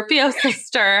Scorpio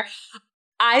sister.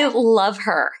 I love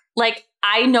her. Like,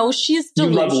 I know she's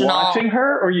delusional. You love watching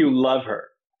her or you love her?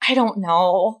 I don't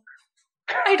know.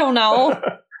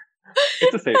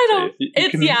 It's a safe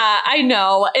space. I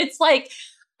know. It's like,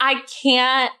 I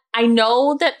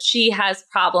know that she has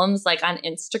problems like on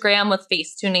Instagram with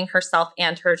face tuning herself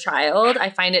and her child.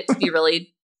 I find it to be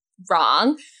really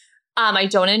wrong. I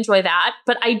don't enjoy that,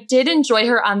 but I did enjoy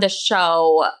her on the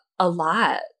show a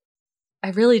lot. I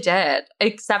really did,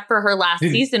 except for her last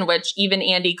season, which even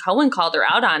Andy Cohen called her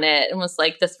out on it and was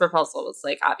like, this proposal was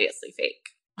like obviously fake.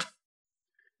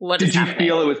 Did you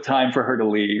feel it was time for her to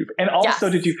leave? And also,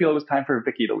 did you feel it was time for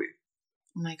Vicky to leave?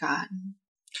 Oh my God.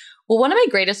 Well, one of my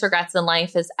greatest regrets in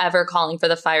life is ever calling for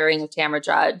the firing of Tamra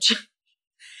Judge.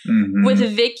 With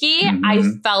Vicky, I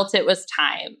felt it was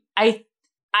time. I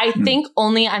think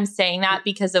only I'm saying that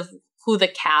because of who the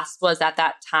cast was at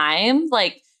that time.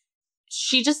 Like,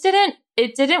 she just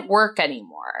it didn't work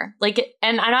anymore. Like,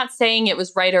 and I'm not saying it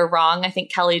was right or wrong. I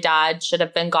think Kelly Dodd should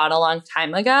have been gone a long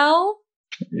time ago.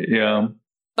 Yeah.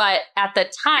 But at the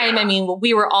time, I mean,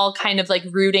 we were all kind of like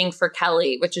rooting for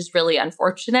Kelly, which is really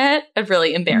unfortunate and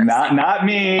really embarrassing. Not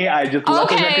me. I just let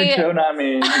the record show. Not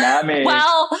me.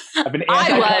 Well, I've been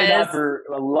anti-Kelly Dodd for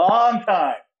a long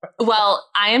time. Well,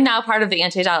 I am now part of the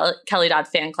anti-Kelly Dodd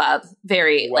fan club.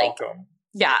 Very welcome.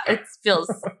 It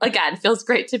feels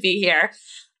great to be here.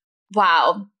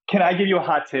 Wow. Can I give you a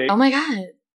hot take? Oh my God.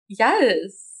 Yes.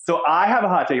 So I have a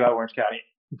hot take about Orange County.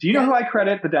 Do you know who I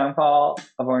credit the downfall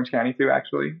of Orange County to,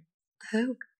 actually?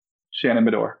 Who? Shannon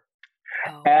Beador.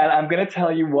 Oh. And I'm going to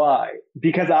tell you why.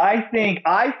 Because I think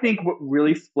what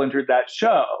really splintered that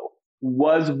show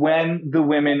was when the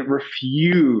women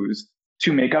refused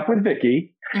to make up with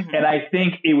Vicky. And I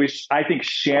think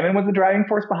Shannon was the driving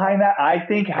force behind that. I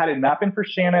think had it not been for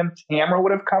Shannon, Tamra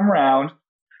would have come around.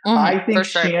 I think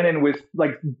Shannon was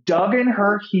like dug in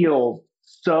her heels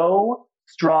so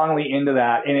strongly into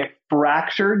that, and it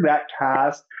fractured that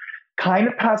cast kind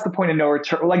of past the point of no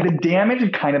return. Like, the damage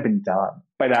had kind of been done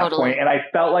by that point, and I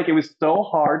felt like it was so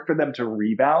hard for them to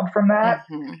rebound from that.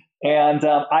 And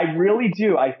I really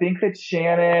do. I think that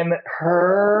Shannon,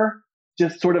 her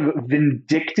just sort of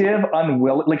vindictive,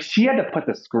 unwilling, like she had to put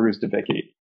the screws to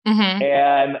Vicky,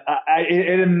 and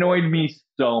it annoyed me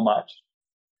so much.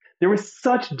 There was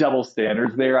such double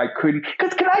standards there. I couldn't.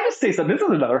 Because can I just say something? This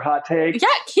is another hot take. Yeah,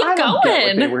 keep going.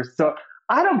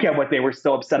 I don't get what they were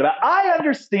so upset about. I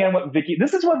understand what Vicky.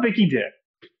 This is what Vicky did.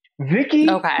 Vicky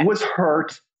was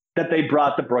hurt that they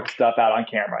brought the Brooke stuff out on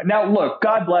camera. Now, look,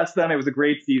 God bless them. It was a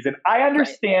great season. I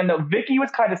understand that Vicky was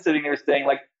kind of sitting there saying,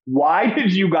 like, why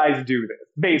did you guys do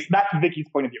this? That's Vicky's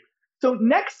point of view. So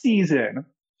next season,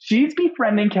 she's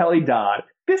befriending Kelly Dodd.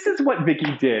 This is what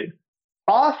Vicky did.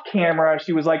 Off camera,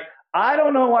 she was like, I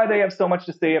don't know why they have so much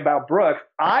to say about Brooke.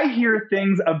 I hear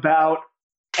things about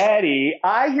Eddie.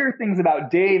 I hear things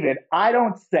about David. I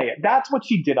don't say it. That's what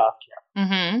she did off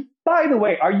camera. By the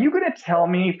way, are you going to tell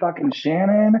me fucking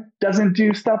Shannon doesn't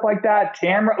do stuff like that?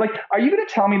 Tamra, like, are you going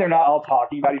to tell me they're not all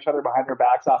talking about each other behind their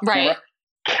backs off camera?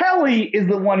 Kelly is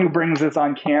the one who brings this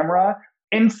on camera.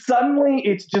 And suddenly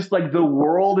it's just like the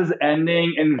world is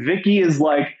ending and Vicky is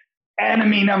like,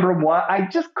 enemy number one. I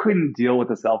just couldn't deal with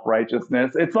the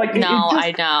self-righteousness. It's like,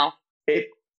 I know.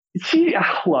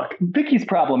 Look, Vicky's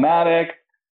problematic,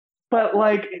 but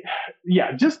like,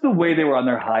 yeah, just the way they were on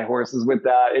their high horses with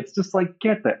that. It's just like,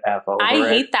 get the F over it. I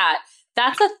hate that.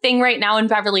 That's a thing right now in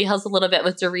Beverly Hills a little bit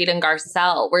with Dorit and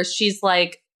Garcelle, where she's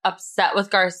like upset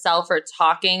with Garcelle for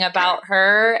talking about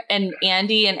her and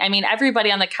Andy. And I mean,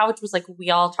 everybody on the couch was like, we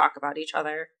all talk about each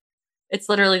other. It's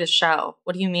literally the show.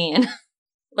 What do you mean?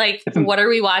 Like, what are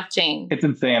we watching? It's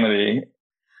insanity.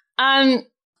 Oh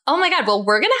my God. Well,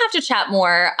 we're going to have to chat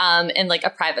more in like a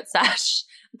private sesh,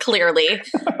 clearly.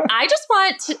 I just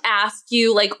want to ask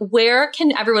you, like, where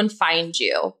can everyone find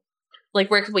you? Like,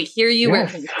 where can we hear you? Yes. Where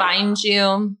can we find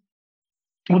you?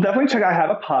 Well, definitely check out. I have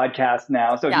a podcast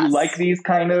now. So if you like these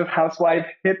kind of housewife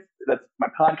hits, that's my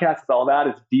podcast is all that.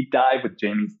 It's Deep Dive with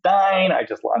Jamie Stein. I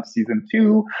just launched season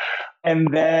 2.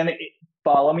 And then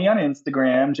follow me on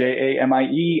Instagram,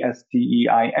 JAMIESTEIN.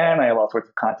 I have all sorts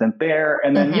of content there.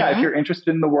 And then, if you're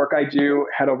interested in the work I do,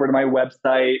 head over to my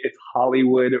website. It's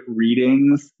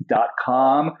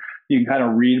HollywoodReadings.com. You can kind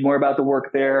of read more about the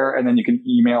work there. And then you can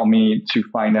email me to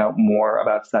find out more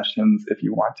about sessions if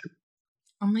you want to.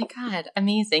 Oh my God.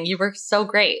 Amazing. You were so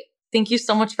great. Thank you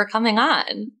so much for coming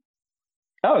on.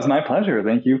 Oh, it's my pleasure.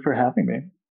 Thank you for having me.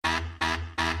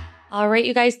 All right,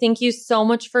 you guys, thank you so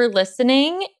much for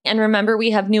listening. And remember,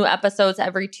 we have new episodes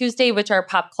every Tuesday, which are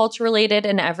pop culture related,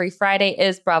 and every Friday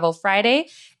is Bravo Friday.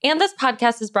 And this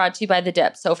podcast is brought to you by The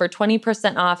Dip. So for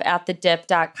 20% off at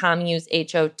thedip.com, use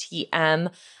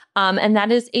HOTM. And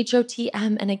that is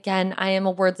HOTM. And again, I am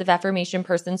a words of affirmation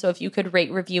person. So if you could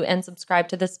rate, review, and subscribe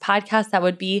to this podcast, that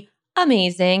would be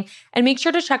amazing. And make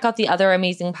sure to check out the other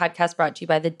amazing podcasts brought to you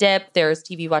by The Dip. There's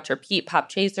TV Watch Repeat, Pop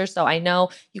Chaser. So I know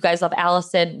you guys love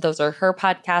Allison. Those are her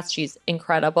podcasts. She's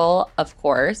incredible, of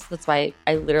course. That's why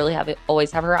I literally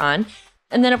always have her on.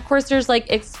 And then, of course, there's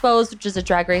like Exposed, which is a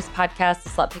Drag Race podcast, the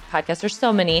Slut Pig podcast. There's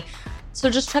so many. So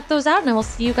just check those out, and I will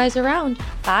see you guys around.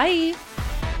 Bye.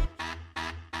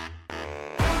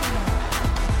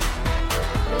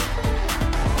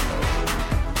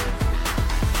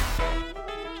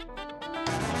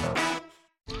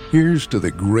 Here's to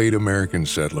the great American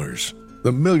settlers,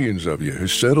 the millions of you who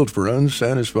settled for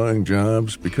unsatisfying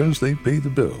jobs because they pay the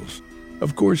bills.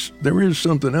 Of course, there is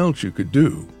something else you could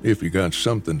do if you got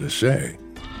something to say.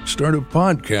 Start a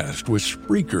podcast with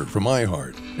Spreaker from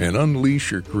iHeart and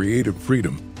unleash your creative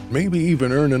freedom. Maybe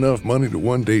even earn enough money to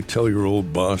one day tell your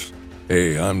old boss,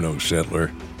 "Hey, I'm no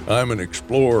settler. I'm an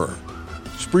explorer."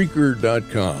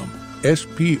 Spreaker.com.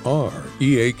 Spreaker.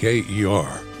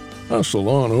 Hustle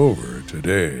on over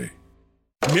today.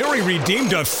 Mary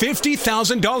redeemed a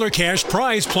 $50,000 cash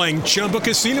prize playing Chumba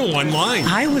Casino online.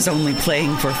 I was only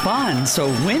playing for fun, so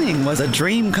winning was a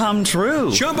dream come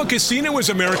true. Chumba Casino is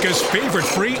America's favorite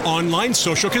free online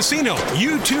social casino.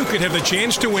 You too could have the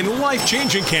chance to win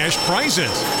life-changing cash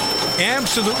prizes.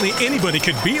 Absolutely anybody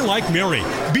could be like Mary.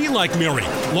 Be like Mary.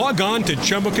 Log on to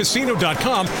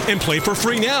ChumbaCasino.com and play for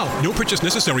free now. No purchase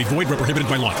necessary. Void where prohibited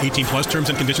by law. 18 plus terms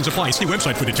and conditions apply. See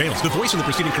website for details. The voice in the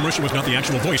preceding commercial was not the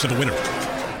actual voice of the winner.